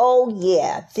that, oh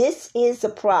yeah, this is a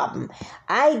problem.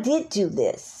 I did do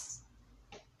this.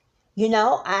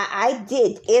 I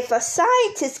did. If a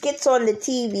scientist gets on the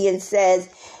TV and says,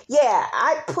 yeah,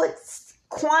 I put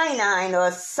quinine or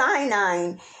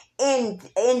cyanide in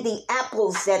the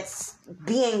apples that's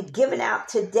being given out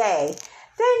today,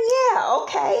 then yeah,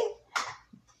 okay.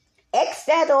 X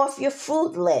that off your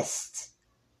food list.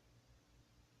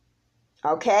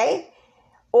 Okay?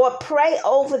 Or pray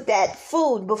over that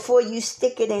food before you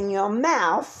stick it in your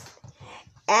mouth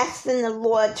asking the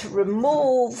Lord to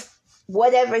remove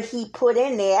whatever he put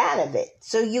in there out of it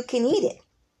so you can eat it.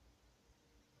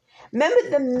 Remember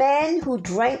the men who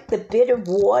drank the bitter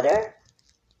water?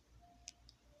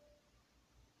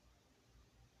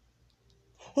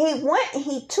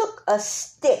 He took a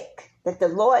stick that the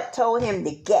Lord told him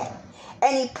to get,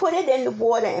 and he put it in the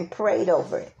water and prayed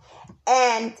over it.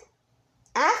 And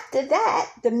after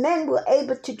that, the men were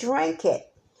able to drink it.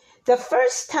 The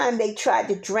first time they tried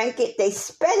to drink it, they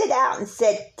spat it out and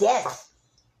said, death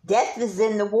is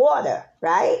in the water,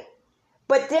 right?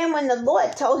 But then when the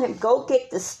Lord told him, go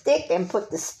get the stick and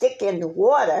put the stick in the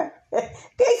water,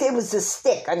 it was a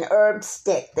stick, an herb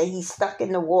stick that he stuck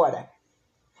in the water.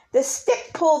 The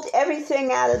stick pulled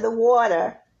everything out of the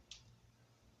water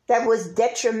that was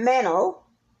detrimental,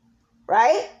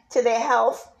 right, to their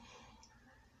health,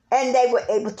 and they were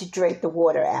able to drink the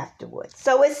water afterwards.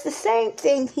 So it's the same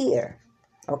thing here,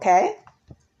 okay?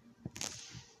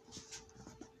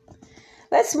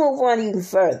 Let's move on even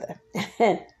further.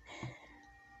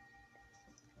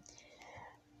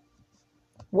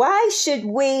 Why should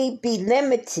we be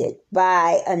limited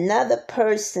by another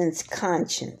person's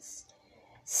conscience?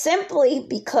 Simply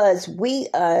because we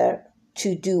are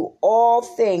to do all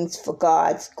things for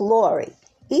God's glory,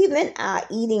 even our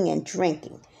eating and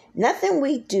drinking. Nothing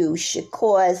we do should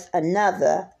cause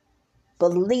another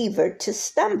believer to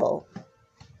stumble.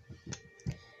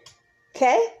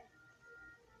 Okay?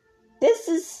 This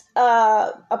is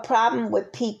a problem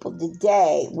with people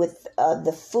today with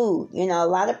the food. You know, a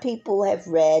lot of people have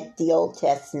read the Old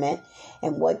Testament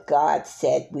and what God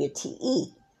said we're to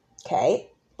eat. Okay?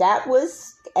 That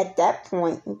was at that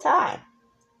point in time.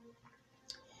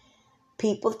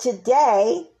 People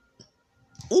today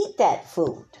eat that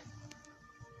food.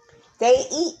 They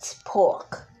eat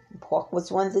pork. Pork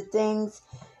was one of the things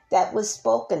that was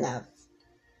spoken of.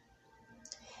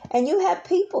 And you have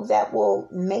people that will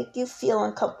make you feel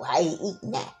uncomfortable. Why are you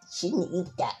eating that? You shouldn't eat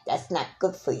that. That's not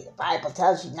good for you. The Bible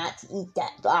tells you not to eat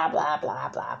that. Blah, blah, blah,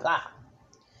 blah, blah.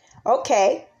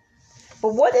 Okay.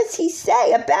 But what does he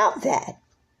say about that?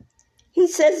 He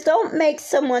says, don't make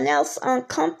someone else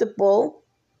uncomfortable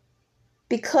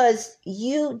because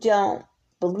you don't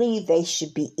believe they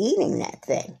should be eating that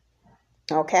thing.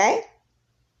 Okay?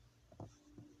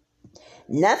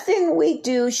 Nothing we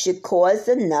do should cause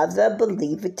another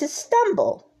believer to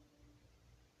stumble.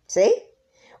 See?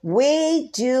 We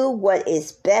do what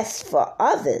is best for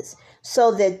others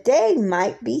so that they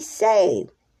might be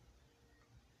saved.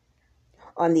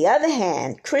 On the other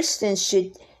hand, Christians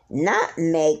should not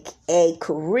make a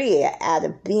career out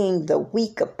of being the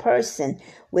weaker person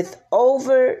with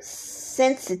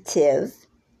oversensitive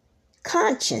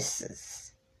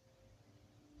consciences.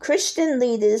 Christian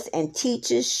leaders and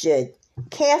teachers should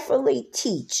carefully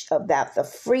teach about the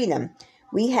freedom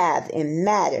we have in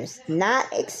matters not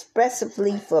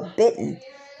expressly forbidden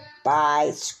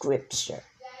by Scripture.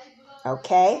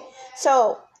 Okay?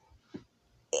 So,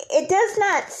 it does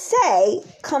not say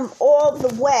come all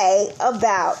the way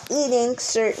about eating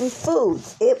certain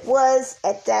foods. It was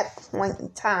at that point in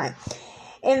time.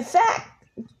 In fact,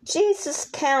 Jesus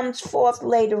comes forth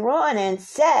later on and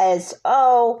says,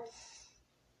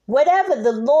 whatever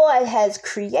the Lord has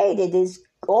created is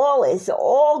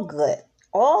all good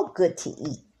to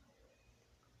eat.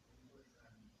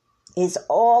 Is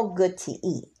all good to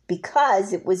eat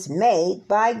because it was made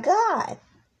by God.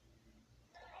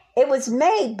 It was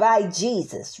made by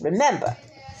Jesus. Remember,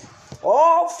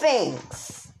 all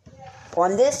things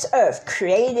on this earth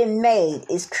created and made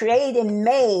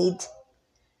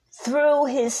through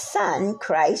his Son,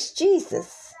 Christ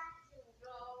Jesus.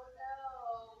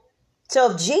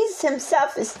 So if Jesus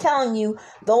himself is telling you,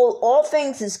 though all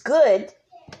things is good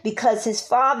because his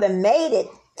Father made it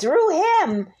through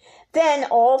him, then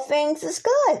all things is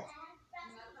good.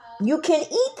 You can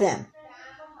eat them.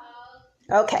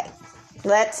 Okay.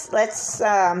 Let's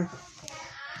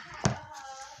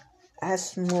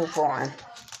move on.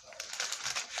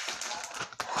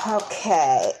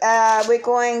 Okay, we're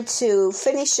going to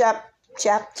finish up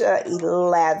chapter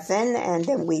 11, and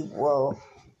then we will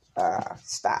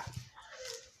stop.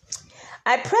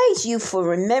 I praise you for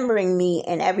remembering me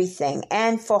in everything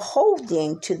and for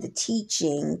holding to the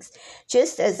teachings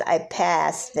just as I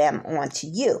pass them on to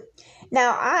you.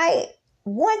 Now, I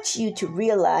want you to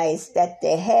realize that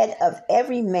the head of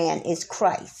every man is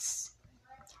Christ.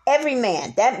 Every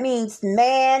man. That means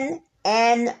man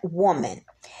and woman.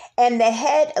 And the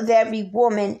head of every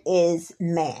woman is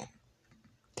man.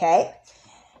 Okay?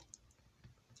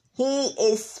 He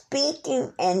is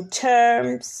speaking in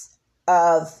terms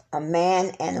of a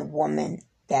man and a woman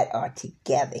that are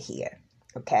together here.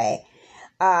 Okay?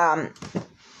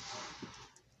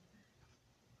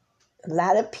 A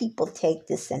lot of people take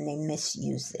this and they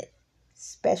misuse it,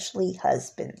 especially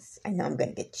husbands. I know I'm going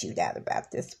to get chewed out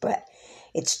about this, but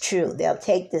it's true. They'll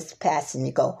take this passage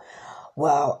and go,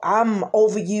 well, I'm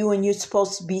over you and you're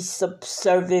supposed to be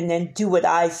subservient and do what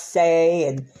I say,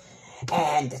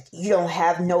 and you don't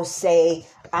have no say.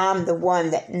 I'm the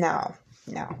one that, no.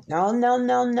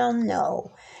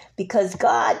 Because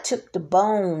God took the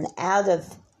bone out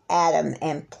of Adam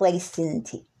and placed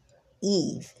into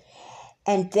Eve.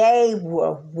 And they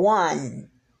were one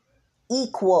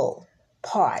equal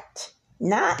part,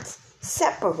 not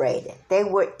separated. They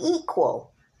were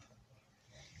equal.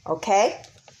 Okay?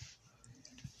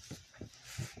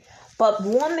 But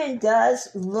woman does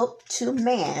look to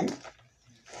man,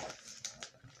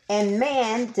 and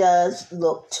man does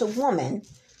look to woman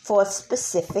for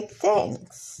specific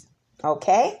things.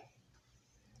 Okay?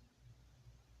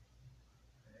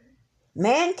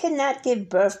 Man cannot give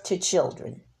birth to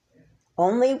children.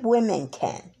 Only women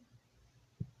can.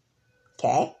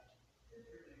 Okay?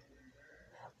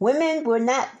 Women were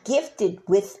not gifted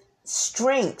with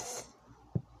strength.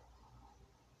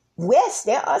 Yes,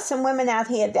 there are some women out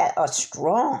here that are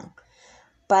strong,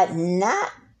 but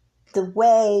not the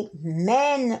way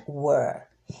men were.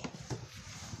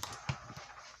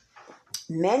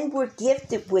 Men were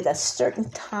gifted with a certain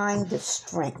kind of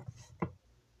strength,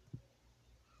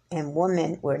 and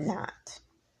women were not.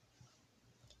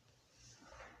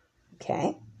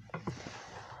 Okay?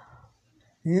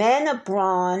 Men are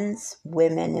bronze,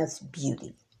 women is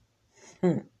beauty.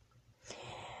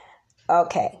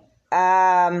 Okay.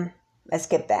 Let's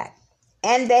get back.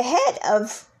 And the head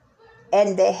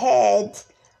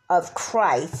of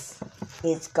Christ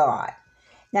is God.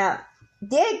 Now,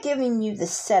 they're giving you the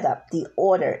setup, the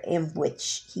order in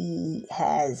which he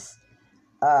has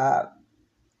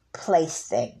placed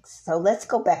things. So let's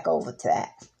go back over to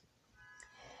that.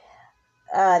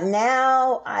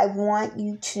 Now I want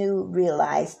you to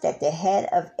realize that the head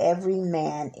of every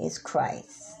man is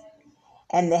Christ,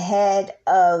 and the head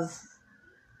of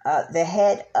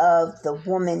the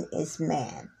woman is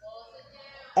man,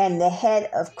 and the head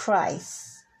of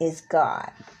Christ is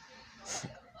God.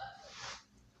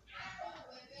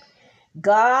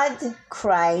 God,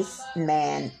 Christ,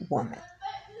 man, woman.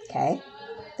 Okay?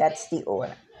 That's the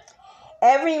order.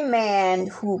 Every man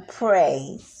who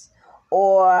prays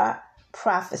or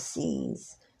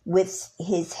prophesies with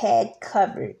his head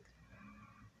covered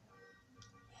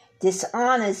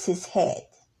dishonors his head.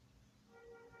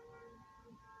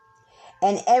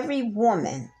 And every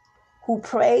woman who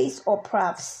prays or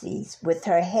prophesies with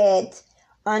her head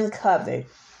uncovered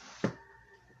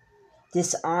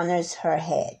dishonors her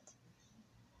head.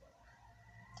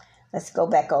 Let's go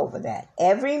back over that.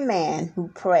 Every man who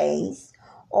prays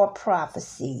or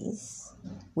prophesies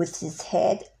with his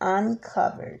head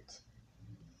uncovered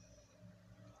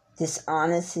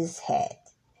dishonors his head.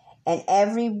 And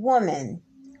every woman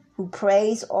who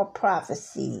prays or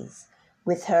prophesies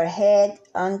with her head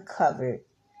uncovered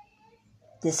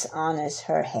dishonors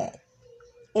her head.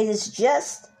 It is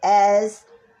just as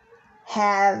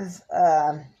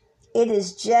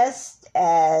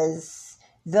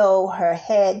though her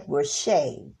head were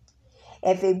shaved.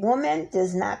 If a woman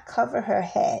does not cover her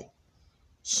head,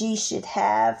 she should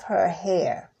have her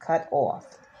hair cut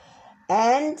off.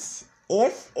 And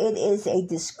if it is a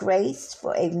disgrace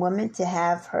for a woman to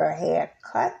have her hair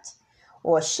cut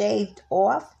or shaved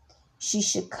off, she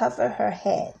should cover her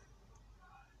head.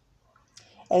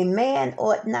 A man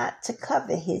ought not to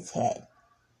cover his head,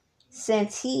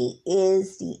 since he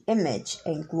is the image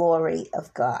and glory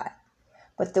of God.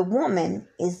 But the woman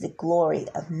is the glory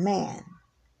of man.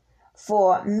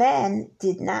 For man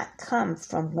did not come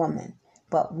from woman,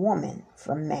 but woman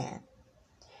from man.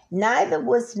 Neither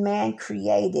was man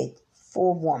created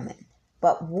for woman,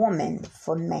 but woman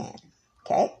for man.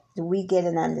 Okay? Do we get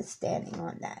an understanding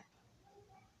on that?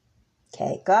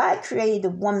 Okay? God created a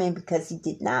woman because he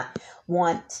did not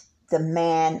want the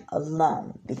man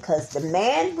alone. Because the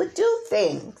man would do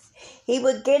things. He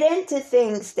would get into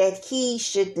things that he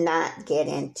should not get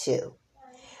into.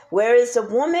 Whereas a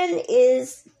woman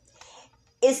is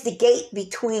the gate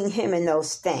between him and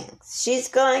those things. She's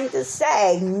going to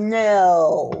say,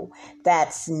 no,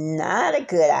 that's not a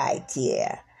good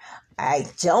idea. I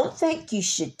don't think you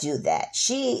should do that.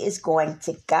 She is going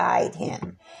to guide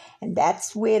him. And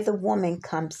that's where the woman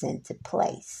comes into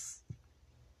place.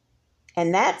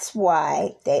 And that's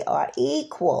why they are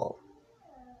equal.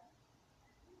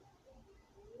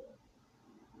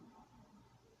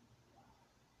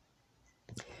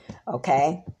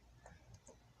 Okay?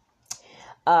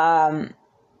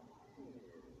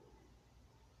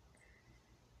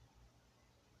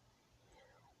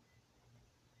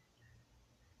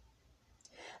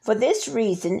 For this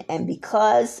reason, and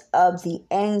because of the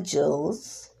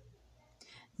angels,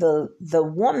 the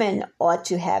woman ought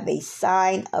to have a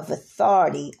sign of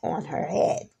authority on her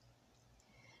head.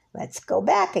 Let's go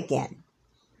back again.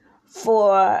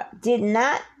 For did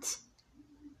not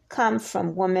come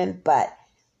from woman, but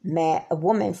man, a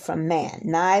woman from man.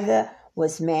 Neither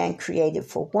was man created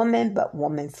for woman, but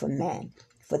woman for man.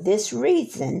 For this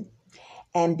reason,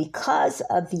 and because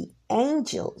of the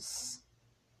angels,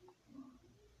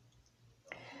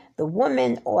 the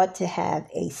woman ought to have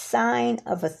a sign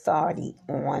of authority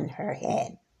on her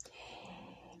head.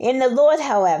 In the Lord,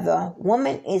 however,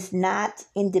 woman is not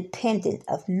independent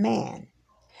of man,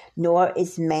 nor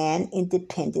is man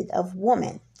independent of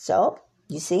woman. So,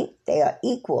 you see, they are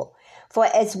equal. For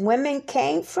as women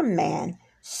came from man,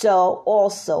 so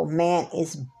also man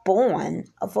is born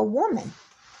of a woman.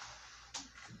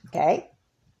 Okay?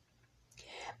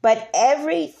 But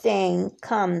everything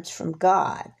comes from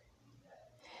God.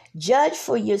 Judge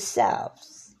for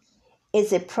yourselves.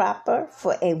 Is it proper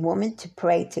for a woman to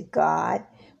pray to God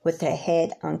with her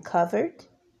head uncovered?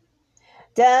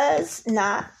 Does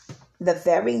not the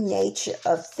very nature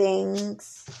of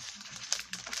things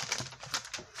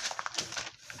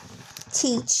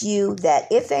teach you that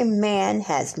if a man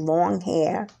has long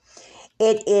hair,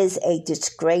 it is a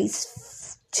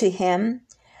disgrace to him,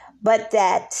 but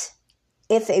that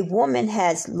if a woman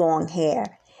has long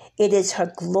hair, it is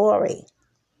her glory?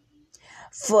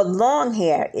 For long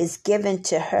hair is given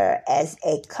to her as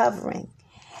a covering.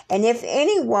 And if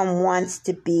anyone wants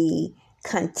to be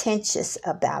contentious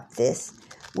about this,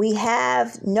 we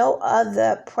have no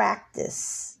other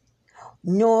practice,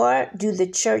 nor do the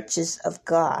churches of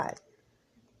God.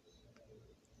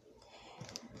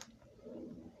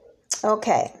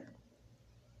 Okay.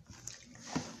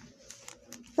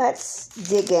 Let's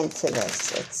dig into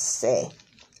this. Let's see.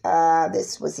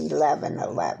 This was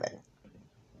 11:11.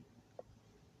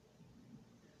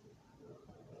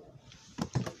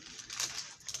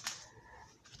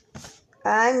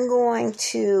 I'm going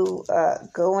to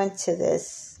go into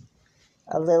this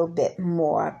a little bit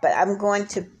more, but I'm going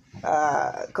to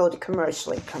go to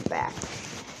commercial and come back.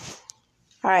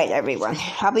 All right, everyone.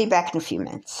 I'll be back in a few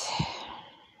minutes.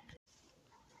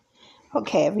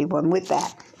 Okay, everyone, with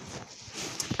that.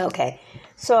 Okay,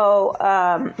 so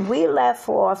we left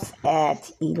off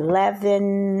at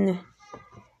 11.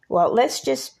 Well, let's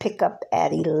just pick up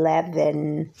at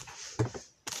 11.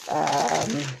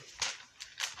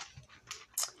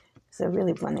 So I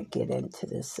really want to get into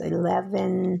this.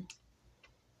 11.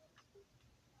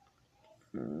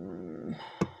 In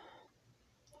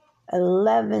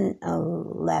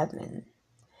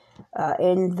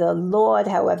the Lord,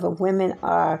 however, women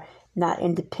are not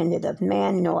independent of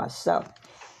man, nor so.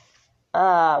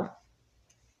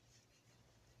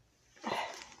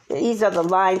 These are the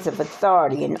lines of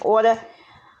authority. In order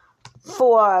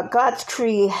for God's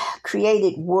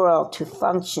created world to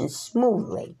function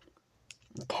smoothly,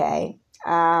 okay,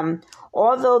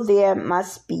 although there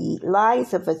must be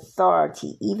lines of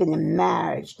authority, even in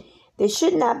marriage, there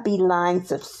should not be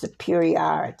lines of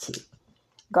superiority.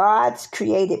 God's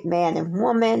created man and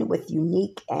woman with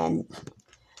unique and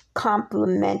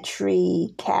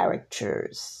complementary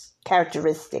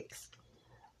characteristics.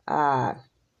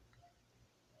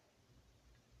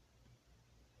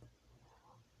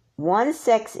 One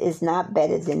sex is not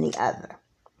better than the other.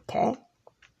 Okay?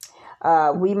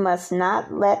 We must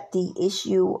not let the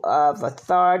issue of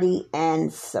authority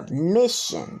and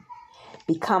submission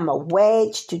become a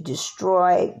wedge to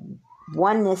destroy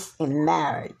oneness in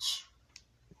marriage.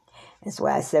 That's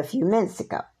what I said a few minutes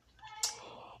ago.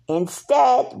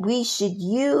 Instead, we should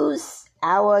use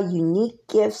our unique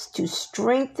gifts to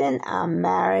strengthen our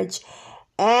marriage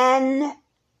and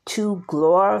to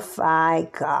glorify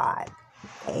God.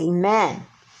 Amen.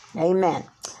 Amen.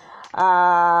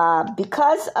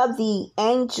 Because of the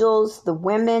angels, the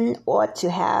women ought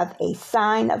to have a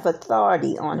sign of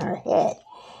authority on her head.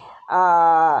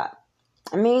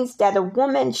 It means that a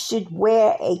woman should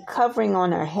wear a covering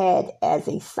on her head as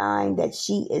a sign that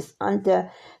she is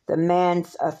under the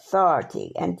man's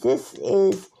authority. And this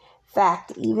is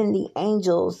fact even the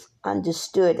angels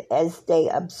understood as they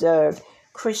observed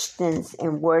Christians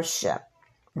in worship.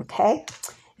 Okay?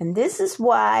 And this is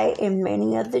why in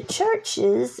many of the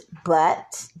churches,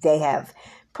 but they have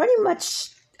pretty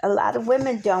much, a lot of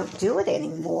women don't do it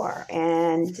anymore.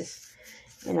 And,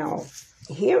 you know,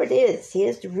 here it is.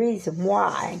 Here's the reason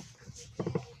why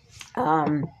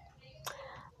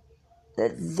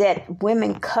that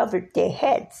women covered their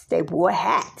heads. They wore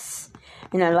hats.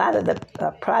 You know, a lot of the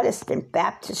Protestant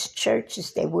Baptist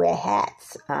churches, they wear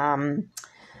hats.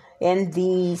 In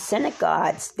the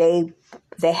synagogues, they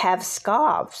They have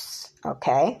scarves,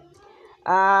 okay?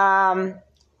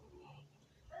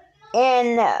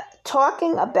 In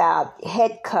talking about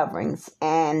head coverings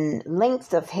and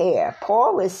length of hair,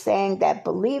 Paul is saying that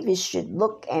believers should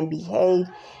look and behave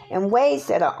in ways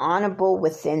that are honorable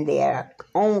within their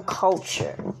own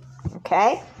culture,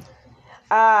 okay?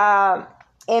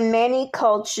 In many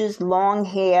cultures, long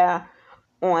hair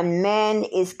on men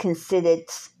is considered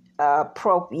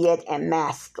appropriate and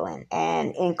masculine.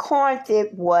 And in Corinth,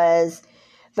 it was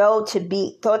thought to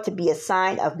be a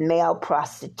sign of male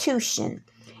prostitution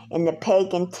in the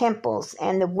pagan temples.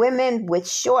 And the women with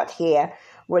short hair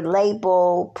were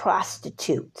labeled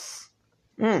prostitutes.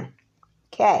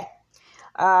 Okay.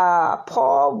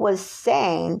 Paul was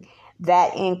saying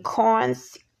that in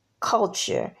Corinth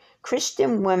culture,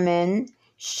 Christian women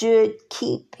should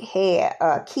keep their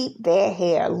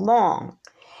hair long.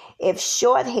 If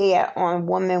short hair on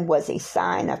women was a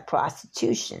sign of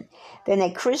prostitution, then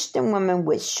a Christian woman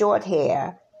with short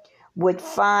hair would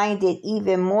find it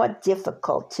even more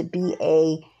difficult to be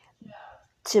a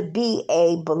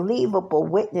believable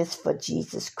witness for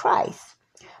Jesus Christ.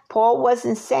 Paul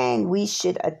wasn't saying we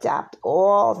should adopt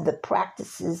all the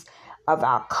practices of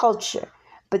our culture,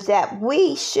 but that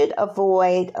we should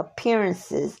avoid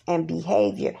appearances and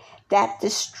behavior that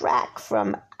distract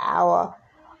from our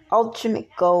ultimate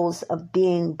goals of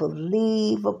being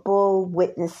believable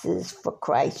witnesses for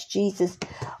Christ Jesus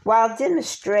while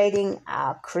demonstrating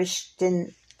our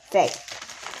Christian faith.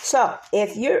 So,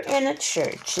 if you're in a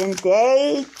church and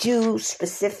they do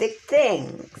specific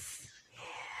things,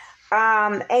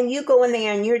 and you go in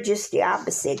there and you're just the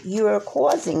opposite, you're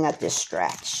causing a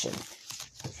distraction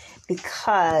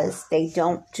because they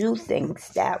don't do things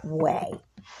that way.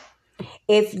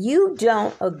 If you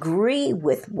don't agree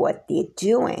with what they're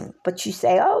doing, but you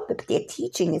say, oh, but their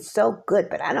teaching is so good,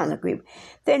 but I don't agree,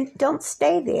 then don't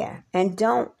stay there. And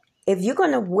if you're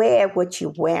going to wear what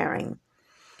you're wearing,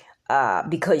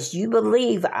 because you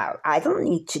believe I don't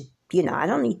need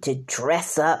to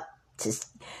dress up.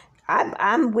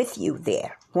 I'm with you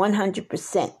there,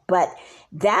 100%. But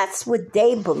that's what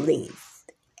they believe.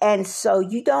 And so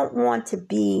you don't want to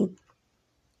be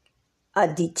a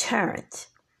deterrent.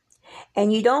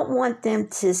 And you don't want them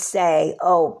to say,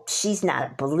 oh, she's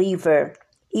not a believer,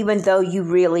 even though you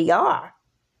really are.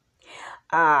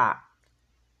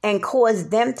 And cause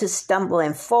them to stumble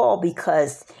and fall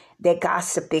because they're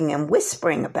gossiping and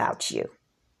whispering about you.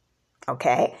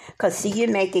 Okay? Because see, you're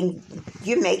making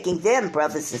them,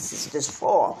 brothers and sisters,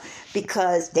 fall.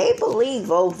 Because they believe,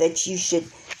 that you should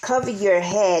cover your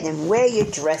head and wear your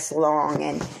dress long.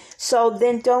 And so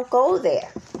then don't go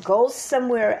there. Go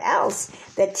somewhere else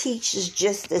that teaches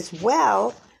just as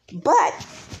well, but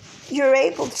you're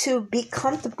able to be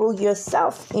comfortable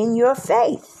yourself in your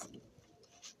faith.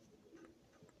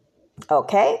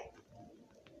 Okay?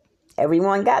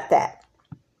 Everyone got that?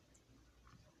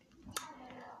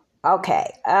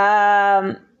 Okay.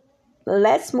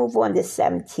 Let's move on to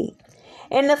 17.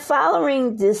 In the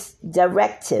following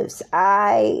directives,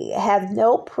 I have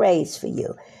no praise for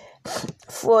you,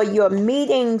 for your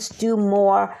meetings do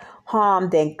more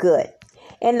harm than good.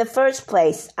 In the first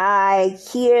place, I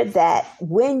hear that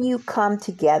when you come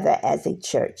together as a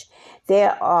church,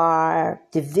 there are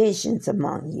divisions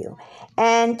among you.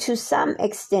 And to some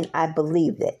extent, I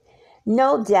believe it.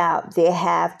 No doubt there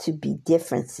have to be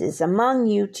differences among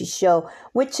you to show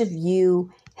which of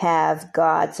you have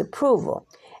God's approval.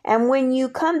 And when you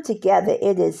come together,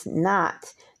 it is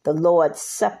not the Lord's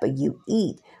Supper you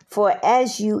eat. For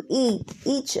as you eat,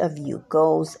 each of you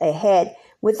goes ahead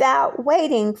without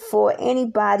waiting for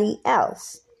anybody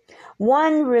else.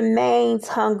 One remains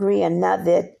hungry,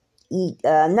 another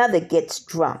gets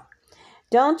drunk.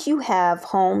 Don't you have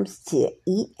homes to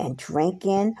eat and drink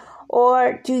in?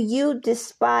 Or do you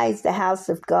despise the house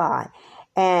of God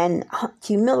and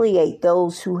humiliate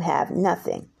those who have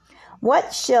nothing?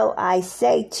 What shall I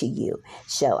say to you?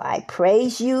 Shall I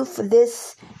praise you for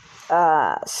this?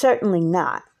 Certainly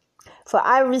not. For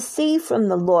I received from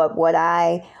the Lord what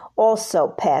I also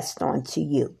passed on to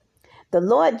you. The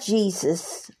Lord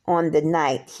Jesus, on the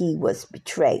night he was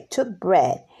betrayed, took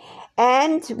bread,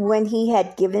 and when he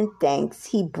had given thanks,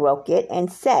 he broke it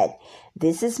and said,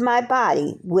 "This is my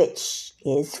body, which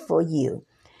is for you.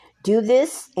 Do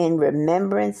this in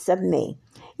remembrance of me."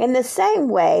 In the same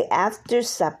way, after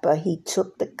supper, he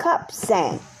took the cup,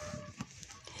 saying,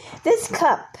 "This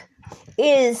cup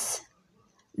is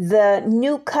the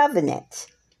new covenant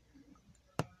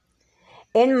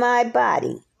in my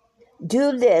body.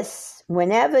 Do this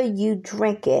whenever you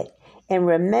drink it in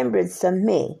remembrance of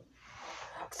me.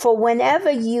 For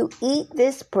whenever you eat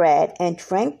this bread and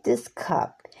drink this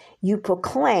cup, you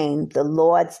proclaim the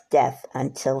Lord's death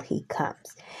until he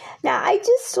comes. Now, I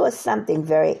just saw something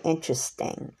very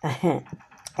interesting.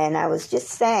 And I was just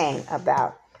saying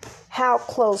about how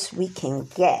close we can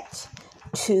get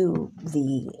to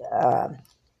the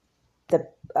the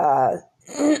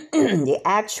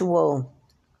actual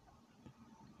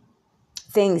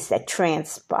things that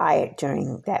transpired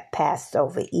during that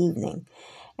Passover evening.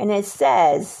 And it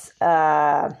says,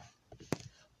 the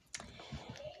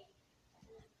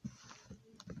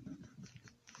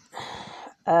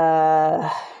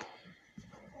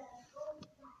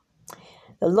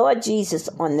Lord Jesus,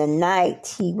 on the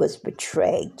night he was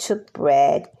betrayed, took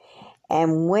bread,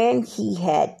 and when he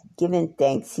had given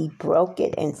thanks, he broke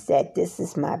it and said, "This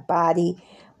is my body,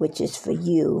 which is for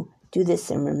you. Do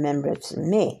this in remembrance of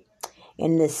me."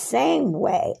 In the same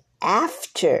way,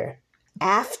 after,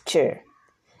 I'm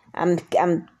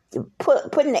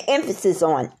putting the emphasis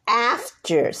on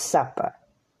after supper,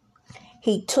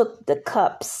 he took the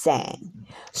cup, saying.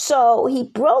 So he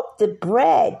broke the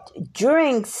bread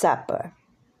during supper,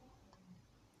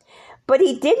 but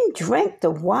he didn't drink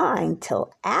the wine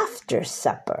till after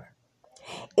supper.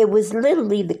 It was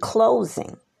literally the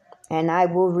closing, and I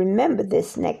will remember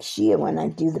this next year when I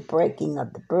do the breaking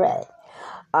of the bread.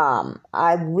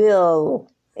 I will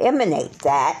emanate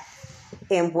that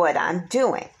in what I'm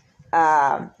doing,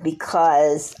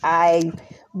 because I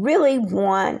really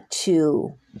want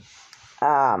to,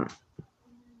 I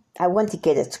want to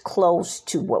get as close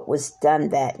to what was done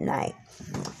that night.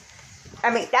 I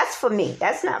mean, that's for me.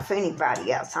 That's not for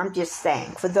anybody else. I'm just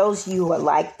saying, for those of you who are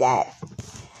like that,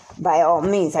 by all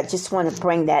means, I just want to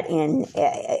bring that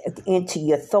into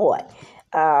your thought,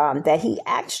 that he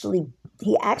actually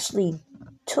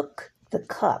took the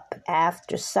cup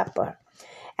after supper.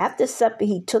 After supper,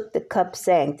 he took the cup,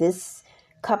 saying, "This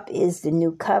cup is the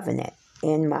new covenant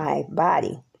in my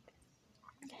body.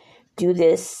 Do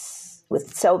this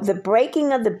with." So the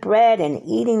breaking of the bread and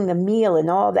eating the meal and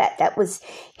all that, that was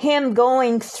him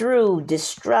going through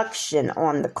destruction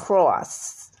on the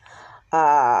cross.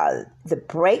 The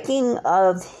breaking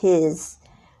of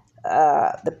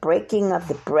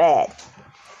the bread.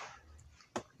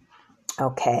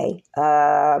 Okay.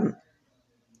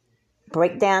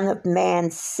 Breakdown of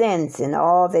man's sins and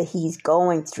all that he's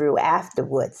going through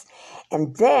afterwards.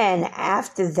 And then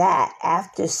after that,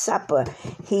 after supper,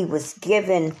 he was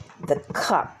given the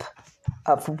cup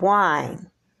of wine,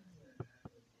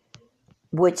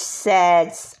 which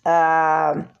says, he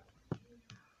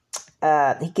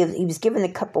was given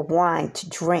a cup of wine to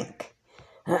drink.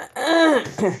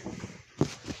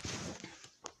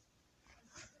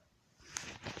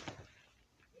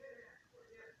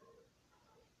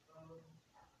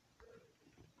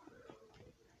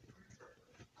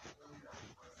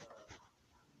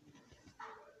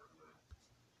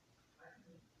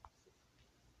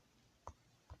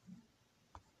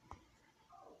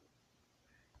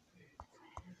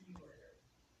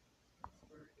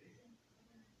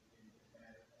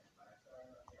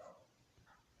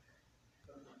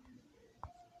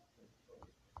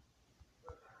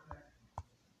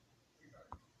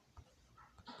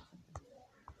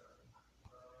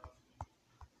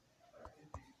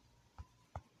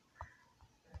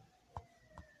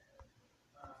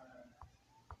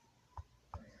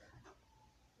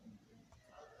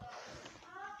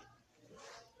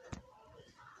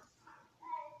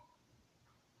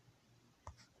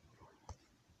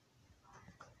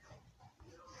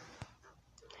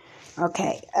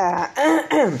 Okay. All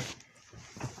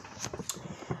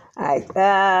right.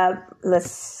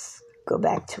 Let's go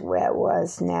back to where I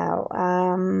was now.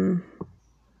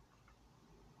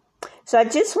 So I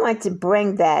just want to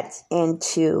bring that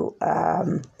into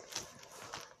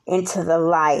the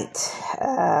light.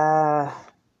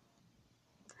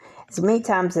 As many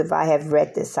times as I have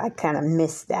read this, I kind of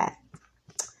missed that.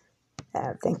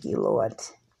 Thank you, Lord.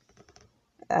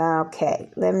 Okay,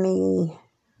 let me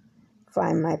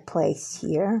find my place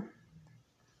here.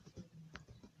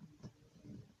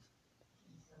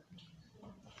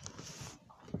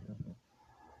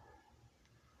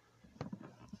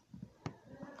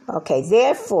 Okay,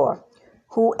 therefore,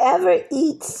 whoever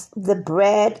eats the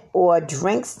bread or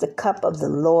drinks the cup of the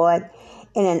Lord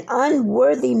in an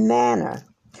unworthy manner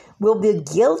will be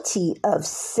guilty of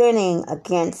sinning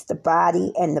against the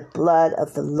body and the blood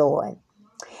of the Lord.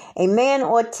 A man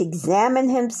ought to examine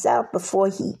himself before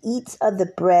he eats of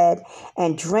the bread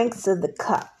and drinks of the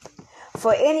cup.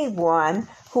 For anyone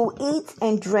who eats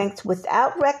and drinks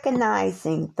without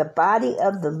recognizing the body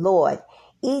of the Lord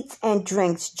eats and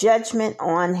drinks judgment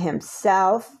on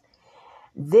himself.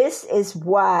 This is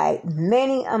why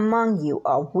many among you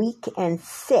are weak and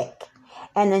sick,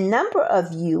 and a number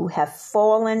of you have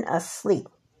fallen asleep.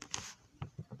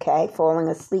 Okay, falling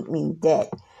asleep means dead.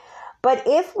 But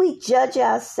if we judge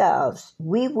ourselves,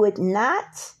 we would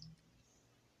not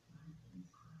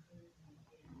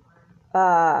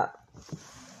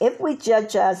if we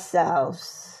judge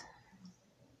ourselves,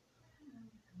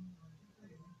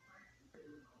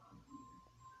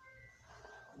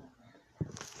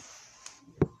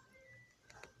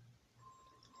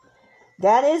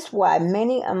 that is why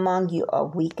many among you are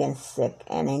weak and sick,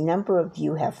 and a number of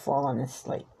you have fallen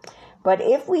asleep. But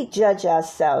if we judge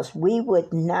ourselves, we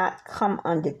would not come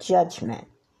under judgment.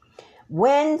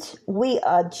 When we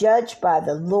are judged by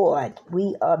the Lord,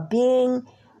 we are being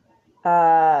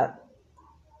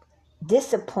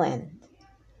disciplined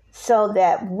so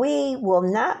that we will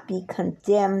not be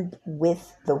condemned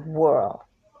with the world.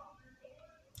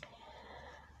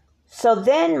 So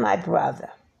then, my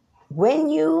brother, when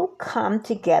you come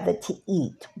together to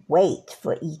eat, wait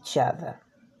for each other.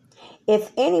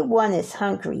 If anyone is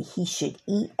hungry, he should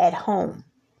eat at home,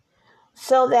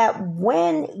 so that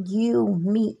when you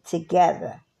meet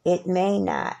together, it may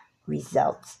not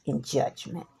result in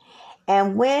judgment.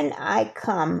 And when I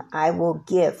come, I will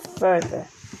give further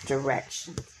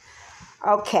directions.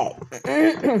 Okay.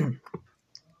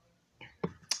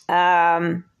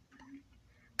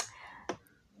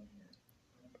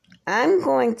 I'm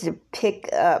going to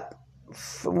pick up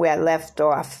from where I left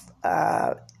off.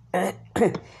 I'm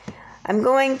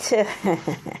going to,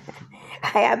 I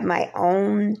have my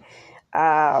own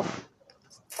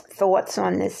thoughts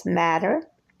on this matter.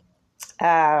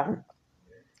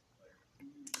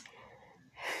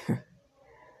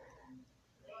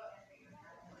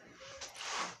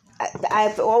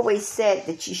 I've always said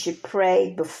that you should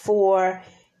pray before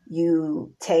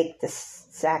you take the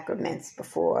sacraments,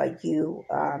 before you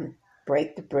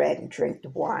break the bread and drink the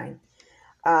wine.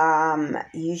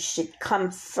 You should come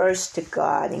first to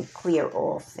God and clear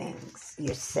all things,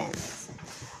 your sins.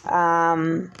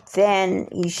 Then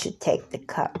you should take the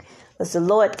cup. Because the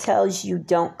Lord tells you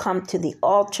don't come to the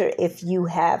altar if you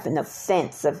have an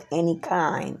offense of any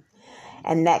kind.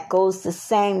 And that goes the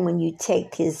same when you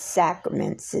take his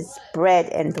sacraments, his bread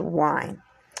and the wine.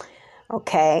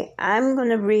 Okay, I'm going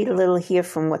to read a little here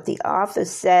from what the author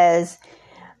says.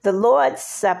 The Lord's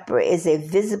Supper is a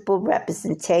visible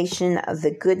representation of the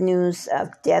good news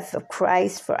of death of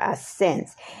Christ for our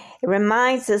sins. It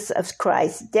reminds us of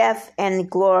Christ's death and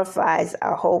glorifies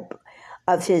our hope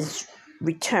of his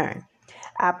return.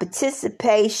 Our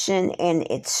participation in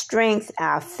its strength,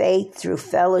 our faith through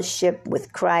fellowship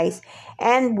with Christ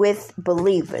and with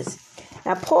believers.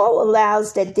 Now, Paul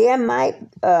allows that there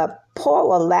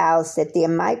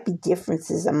might be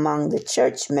differences among the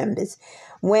church members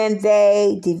when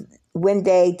they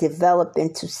develop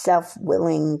into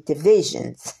self-willing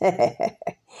divisions.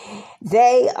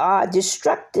 They are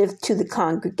destructive to the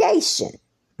congregation.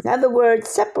 In other words,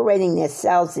 separating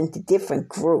themselves into different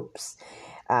groups.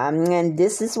 And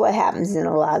this is what happens in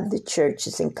a lot of the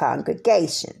churches and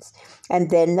congregations. And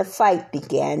then the fight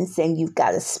begins, and you've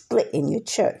got a split in your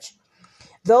church.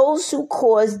 Those who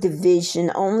cause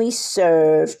division only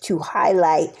serve to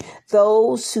highlight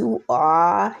those who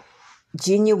are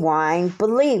genuine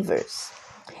believers.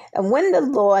 And when the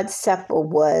Lord's Supper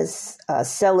was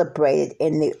celebrated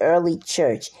in the early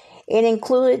church, it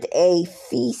included a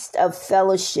feast of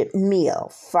fellowship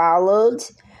meal, followed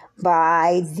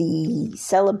by the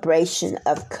celebration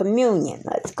of communion.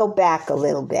 Let's go back a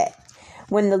little bit.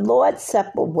 When the Lord's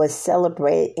Supper was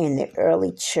celebrated in the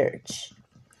early church,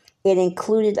 it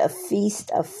included a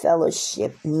feast of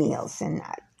fellowship meals. And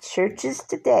churches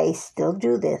today still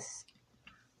do this.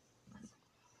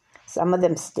 Some of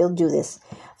them still do this.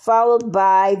 Followed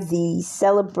by the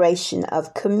celebration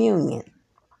of communion.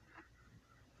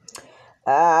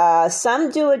 Some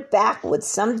do it backwards.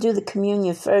 Some do the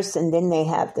communion first and then they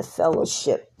have the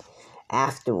fellowship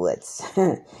afterwards.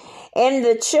 In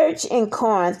the church in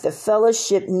Corinth, the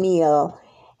fellowship meal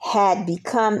had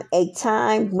become a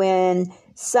time when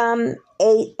some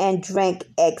ate and drank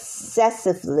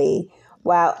excessively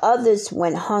while others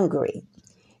went hungry.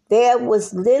 There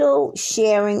was little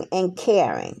sharing and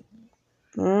caring.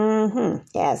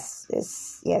 Yes,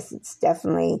 it's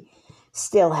definitely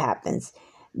still happens.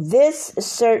 This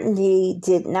certainly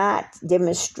did not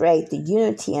demonstrate the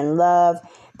unity and love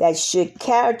that should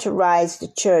characterize the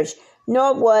church,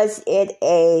 nor was it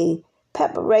a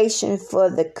preparation for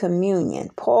the communion.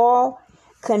 Paul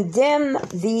condemned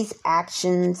these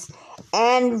actions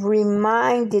and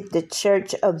reminded the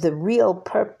church of the real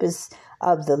purpose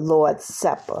of the Lord's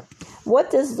Supper. What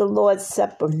does the Lord's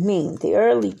Supper mean? The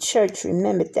early church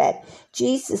remembered that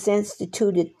Jesus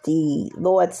instituted the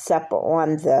Lord's Supper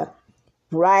on the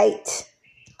rite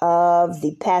of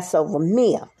the Passover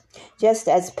meal. Just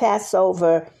as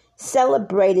Passover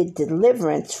celebrated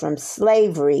deliverance from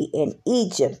slavery in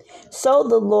Egypt, so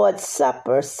the Lord's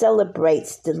Supper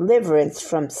celebrates deliverance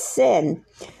from sin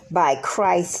by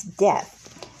Christ's death.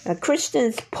 Now,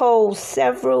 Christians pose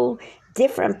several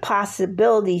different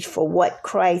possibilities for what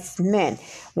Christ meant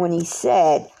when he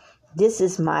said, "This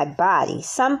is my body."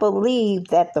 Some believe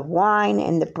that the wine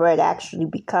and the bread actually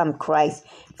become Christ's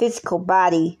physical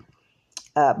body,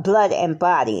 blood and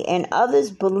body, and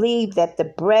others believe that the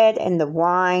bread and the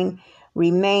wine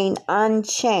remain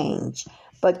unchanged,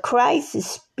 but Christ is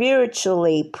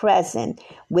spiritually present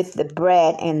with the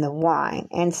bread and the wine.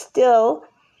 And still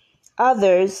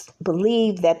others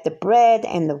believe that the bread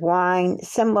and the wine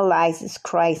symbolizes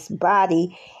Christ's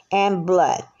body and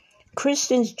blood.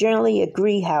 Christians generally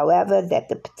agree, however, that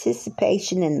the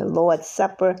participation in the Lord's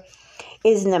Supper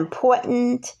is an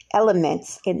important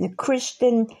element in the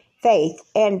Christian faith,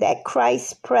 and that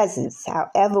Christ's presence,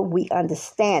 however we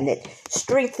understand it,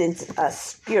 strengthens us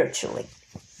spiritually.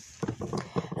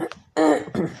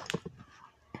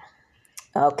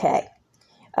 Okay.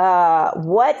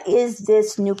 What is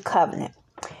this new covenant?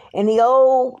 In the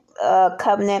old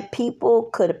covenant, people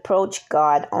could approach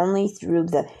God only through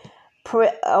the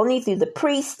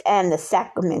priest and the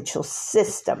sacrificial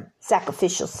system.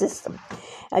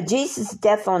 Jesus'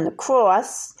 death on the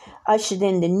cross ushered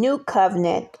in the new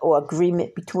covenant or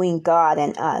agreement between God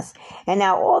and us. And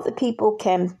now all the people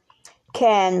can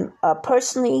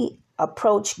personally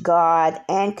approach God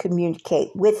and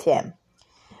communicate with him.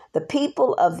 The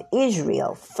people of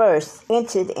Israel first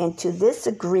entered into this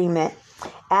agreement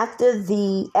after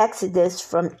the Exodus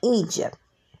from Egypt.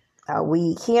 Are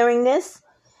we hearing this?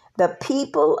 The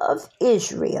people of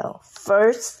Israel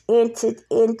first entered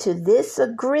into this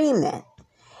agreement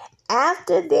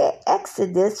after their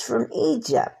Exodus from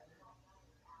Egypt.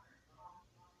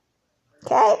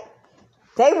 Okay?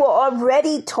 They were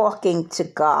already talking to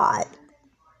God.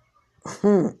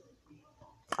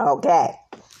 Okay.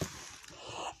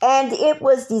 And it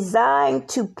was designed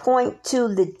to point to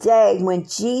the day when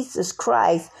Jesus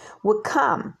Christ would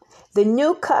come. The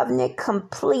new covenant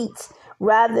completes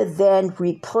rather than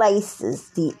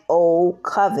replaces the old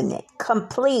covenant.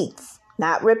 Completes,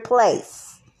 not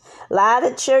replace. A lot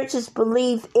of churches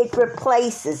believe it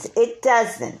replaces. It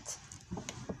doesn't.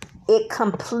 It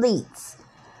completes.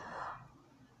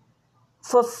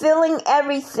 Fulfilling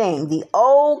everything. The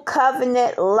old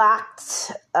covenant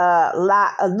looked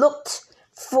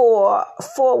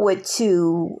forward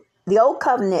to,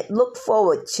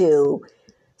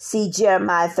 see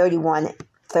Jeremiah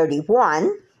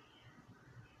 31:31.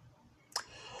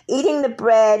 Eating the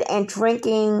bread and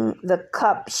drinking the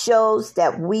cup shows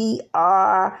that we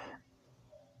are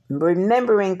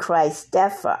remembering Christ's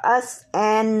death for us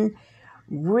and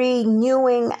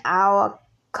renewing our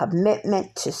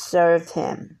commitment to serve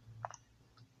him.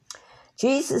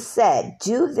 Jesus said,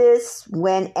 "Do this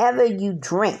whenever you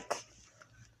drink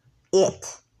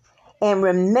it in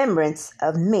remembrance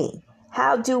of me."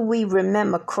 How do we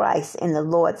remember Christ in the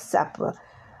Lord's Supper?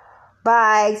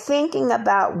 By thinking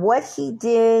about what he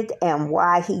did and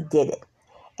why he did it.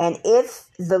 And if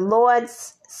the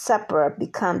Lord's Supper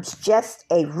becomes just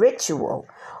a ritual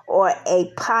or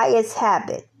a pious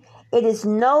habit, it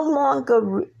no longer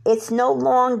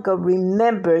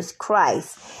remembers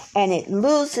Christ, and it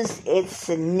loses its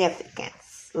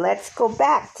significance. Let's go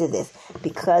back to this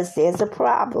because there's a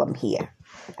problem here.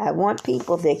 I want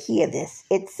people to hear this.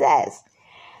 It says,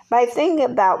 by thinking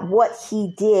about what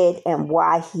he did and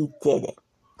why he did it.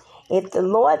 If the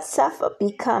Lord's Supper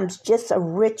becomes just a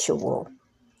ritual,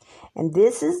 and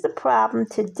this is the problem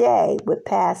today with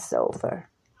Passover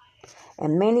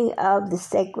and many of the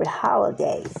sacred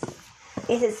holidays,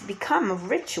 it has become a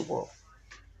ritual.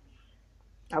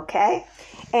 Okay?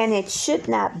 And it should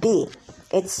not be.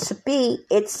 It's to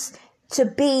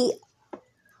be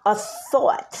a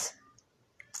thought.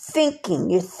 Thinking.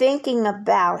 You're thinking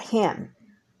about him.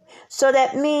 So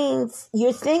that means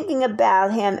you're thinking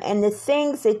about him, and the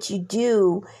things that you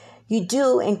do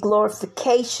in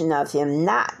glorification of him,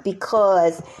 not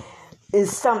because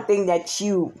it's something that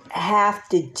you have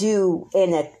to do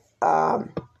in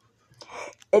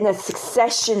a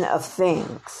succession of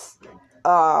things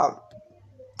that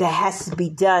has to be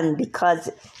done because,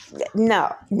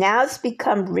 no, now it's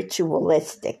become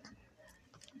ritualistic.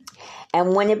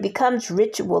 And when it becomes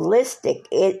ritualistic,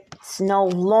 it's no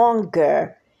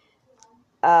longer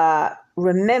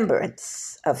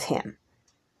remembrance of him.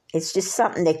 It's just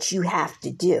something that you have to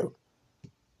do.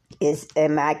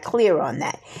 Am I clear on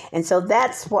that? And so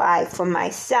that's why for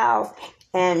myself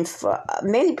and for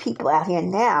many people out here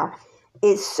now,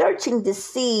 is searching to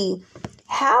see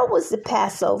how was the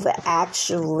Passover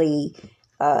actually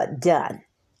done,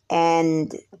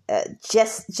 and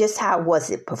just how was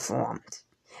it performed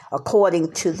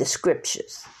according to the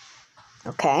scriptures.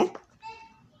 Okay.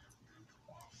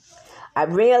 I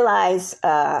realize,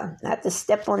 not to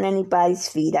step on anybody's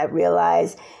feet, I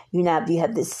realize, you have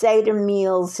the Seder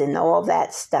meals and all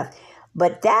that stuff.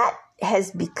 But that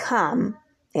has become,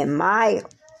 in my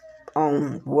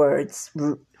own words,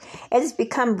 it has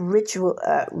become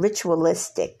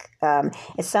ritualistic.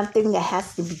 It's something that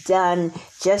has to be done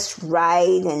just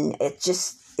right, and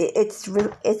it's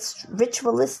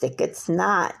ritualistic. It's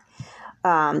not,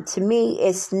 to me,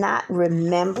 it's not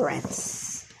remembrance.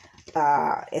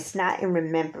 It's not in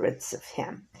remembrance of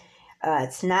him.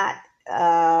 It's not,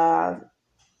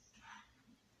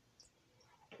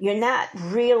 you're not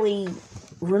really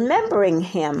remembering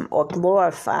him or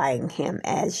glorifying him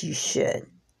as you should.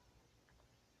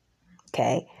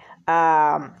 Okay?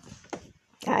 I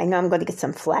know I'm going to get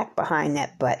some flack behind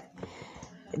that, but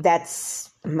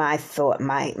that's my thought,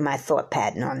 my thought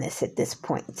pattern on this at this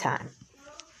point in time.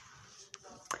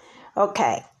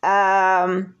 Okay.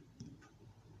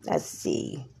 Let's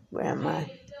see. Where am I?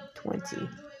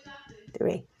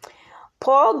 23.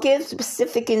 Paul gives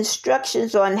specific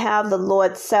instructions on how the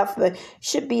Lord's Supper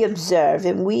should be observed,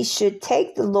 and we should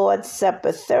take the Lord's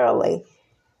Supper thoroughly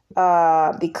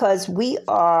because we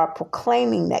are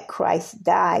proclaiming that Christ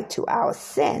died to our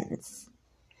sins,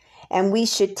 and we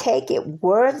should take it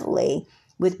worthily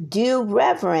with due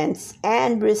reverence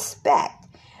and respect.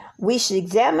 We should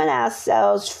examine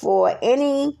ourselves for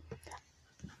any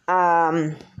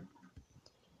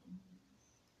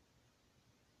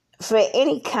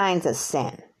kinds of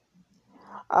sin,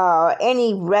 let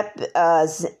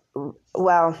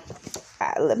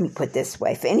me put this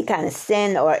way, for any kind of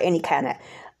sin or any kind of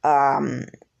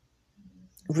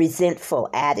resentful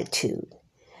attitude.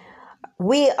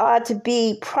 We are to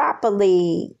be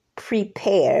properly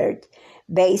prepared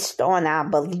based on our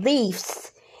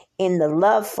beliefs in the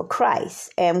love for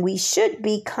Christ, and we should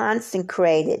be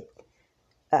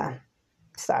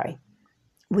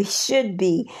we should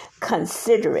be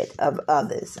considerate of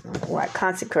others.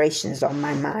 Consecration is on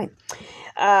my mind.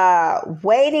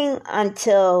 Waiting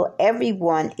until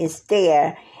everyone is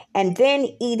there and then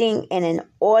eating in an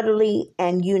orderly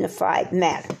and unified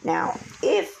manner. Now,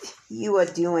 if you are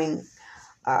doing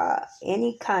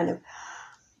any kind of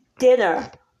dinner,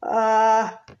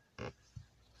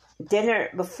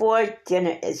 before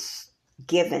dinner is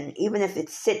given, even if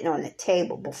it's sitting on the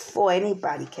table, before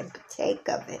anybody can partake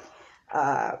of it,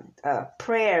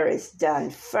 prayer is done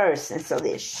first, and so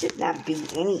there should not be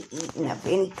any eating of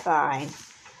any kind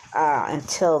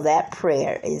until that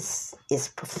prayer is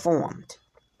performed.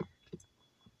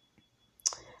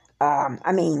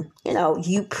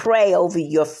 You pray over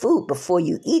your food before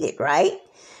you eat it, right?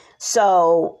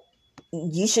 So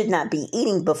you should not be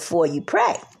eating before you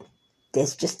pray.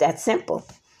 It's just that simple.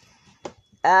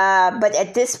 But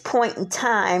at this point in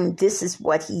time, this is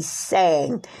what he's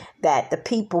saying, that the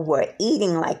people were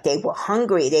eating like they were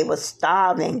hungry, they were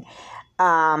starving,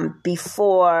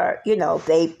 before,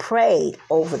 they prayed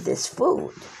over this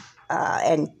food,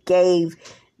 and gave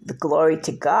the glory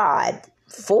to God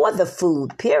for the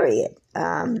food, period.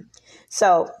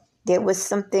 So there was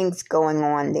some things going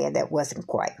on there that wasn't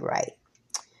quite right.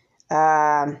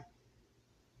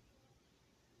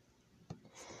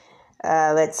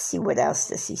 Let's see, what else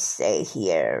does he say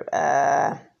here?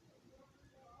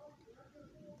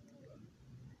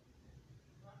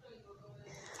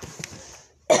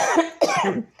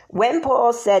 When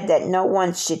Paul said that no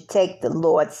one should take the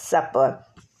Lord's Supper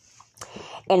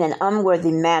in an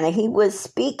unworthy manner, he was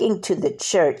speaking to the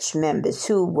church members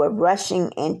who were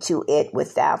rushing into it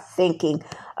without thinking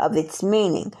of its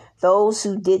meaning. Those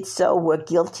who did so were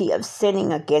guilty of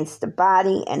sinning against the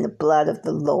body and the blood of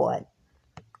the Lord.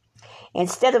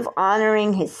 Instead of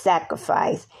honoring his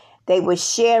sacrifice, they were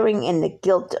sharing in the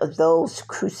guilt of those who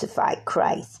crucified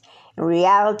Christ. In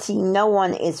reality, no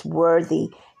one is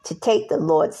worthy to take the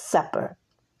Lord's Supper.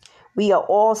 We are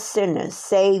all sinners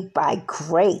saved by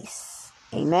grace.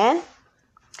 Amen?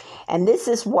 And this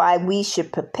is why we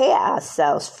should prepare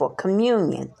ourselves for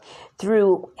communion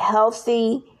through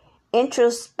healthy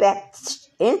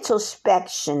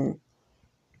introspection,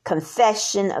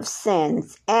 confession of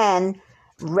sins, and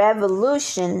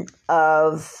resolution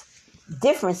of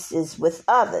differences with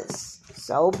others.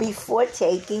 So before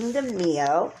taking the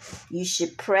meal, you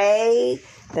should pray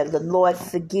that the Lord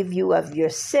forgive you of your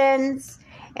sins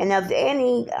and of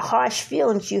any harsh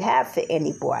feelings you have for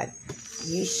anyone.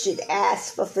 You should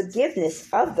ask for forgiveness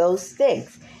of those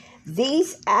things.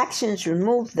 These actions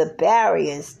remove the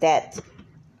barriers that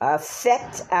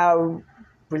affect our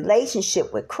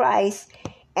relationship with Christ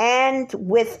and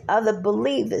with other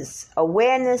believers.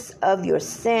 Awareness of your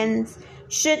sins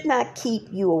should not keep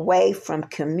you away from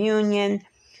communion,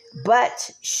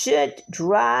 but should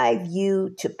drive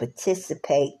you to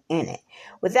participate in it.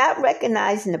 Without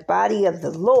recognizing the body of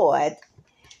the Lord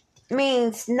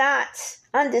means not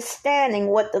understanding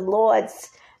what the Lord's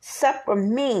Supper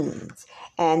means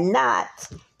and not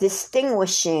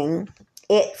distinguishing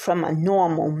it from a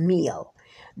normal meal.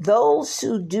 Those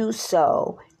who do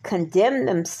so condemn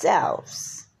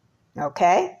themselves.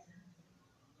 Okay?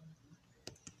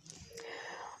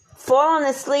 Falling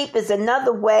asleep is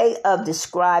another way of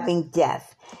describing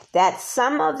death. That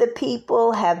some of the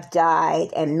people have died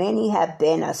and many have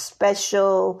been a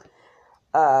special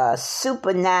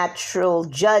supernatural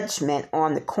judgment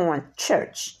on the Corinth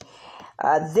church.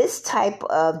 This type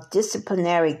of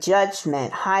disciplinary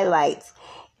judgment highlights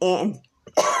and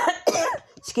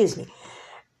excuse me,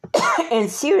 and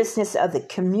seriousness of the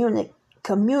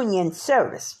communion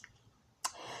service.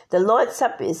 The Lord's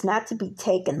Supper is not to be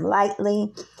taken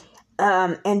lightly,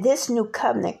 and this new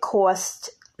covenant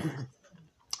cost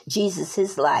Jesus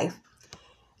his life.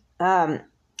 The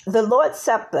Lord's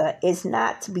Supper is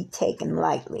not to be taken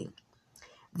lightly.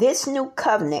 This new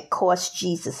covenant cost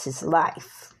Jesus his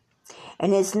life,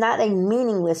 and is not a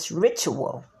meaningless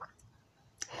ritual,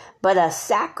 but a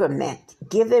sacrament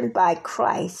given by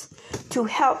Christ to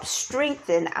help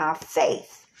strengthen our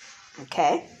faith.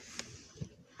 Okay?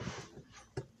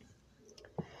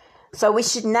 So we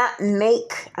should not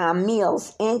make our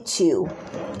meals into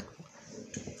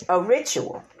a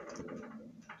ritual.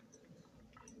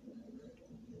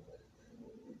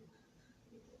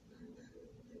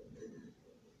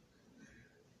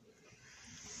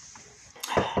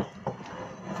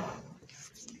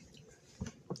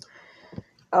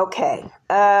 Okay.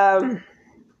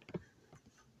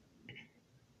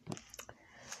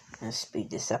 Let's speed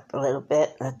this up a little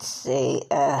bit. Let's see.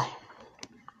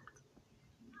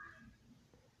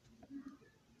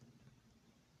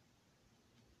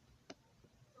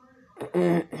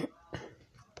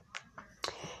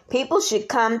 People should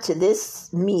come to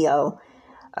this meal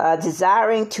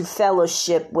desiring to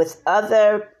fellowship with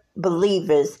other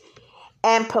believers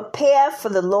and prepare for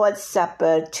the Lord's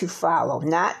Supper to follow,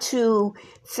 not to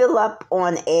fill up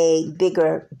on a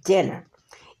bigger dinner.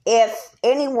 If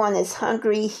anyone is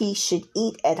hungry, he should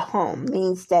eat at home,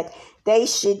 means that they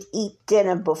should eat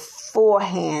dinner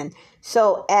beforehand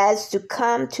so as to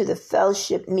come to the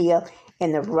fellowship meal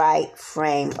in the right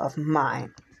frame of mind.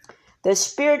 The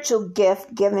spiritual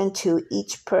gift given to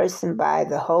each person by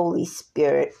the Holy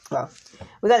Spirit. Well,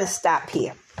 we're going to stop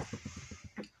here.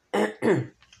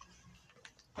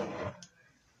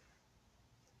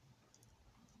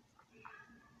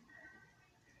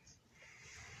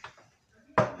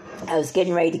 I was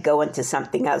getting ready to go into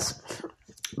something else,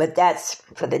 but that's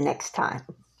for the next time.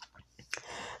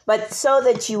 But so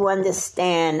that you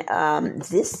understand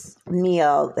this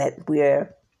meal that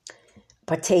we're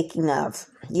partaking of,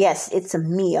 yes, it's a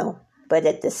meal, but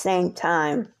at the same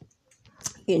time,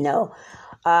 you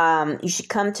should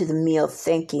come to the meal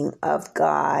thinking of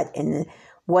God and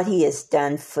what he has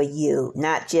done for you,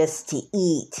 not just to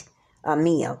eat a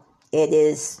meal. It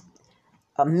is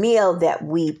a meal that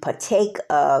we partake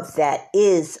of that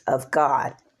is of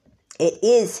God. It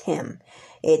is him.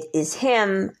 It is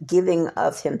him giving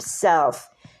of himself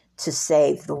to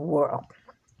save the world.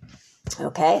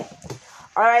 Okay?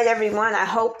 All right, everyone. I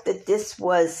hope that this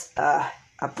was a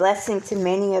blessing to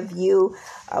many of you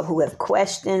who have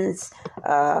questions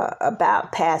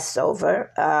about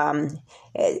Passover.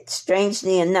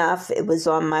 Strangely enough, it was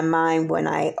on my mind when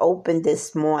I opened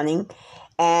this morning,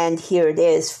 and here it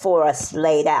is for us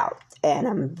laid out. And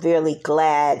I'm really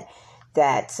glad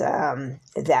that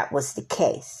that was the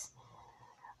case.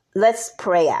 Let's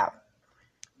pray out.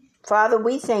 Father,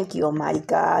 we thank you, Almighty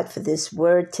God, for this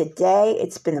word today.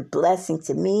 It's been a blessing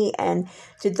to me and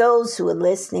to those who are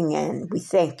listening, and we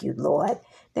thank you, Lord.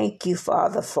 Thank you,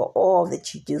 Father, for all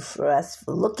that you do for us,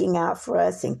 for looking out for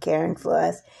us and caring for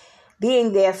us,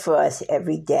 being there for us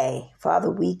every day. Father,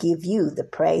 we give you the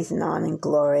praise and honor and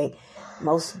glory.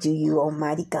 Most do you,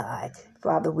 Almighty God.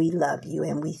 Father, we love you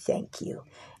and we thank you.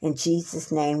 In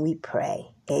Jesus' name we pray.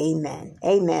 Amen.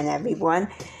 Amen, everyone.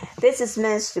 This is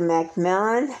Minister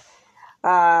Macmillan.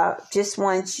 Just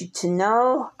want you to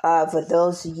know, for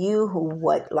those of you who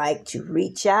would like to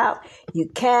reach out, you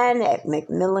can at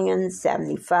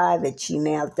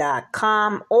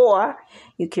macmillan75@gmail.com, or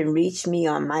you can reach me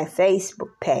on my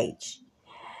Facebook page.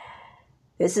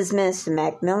 This is Minister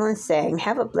Macmillan saying,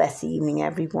 have a blessed evening,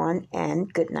 everyone,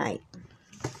 and good night.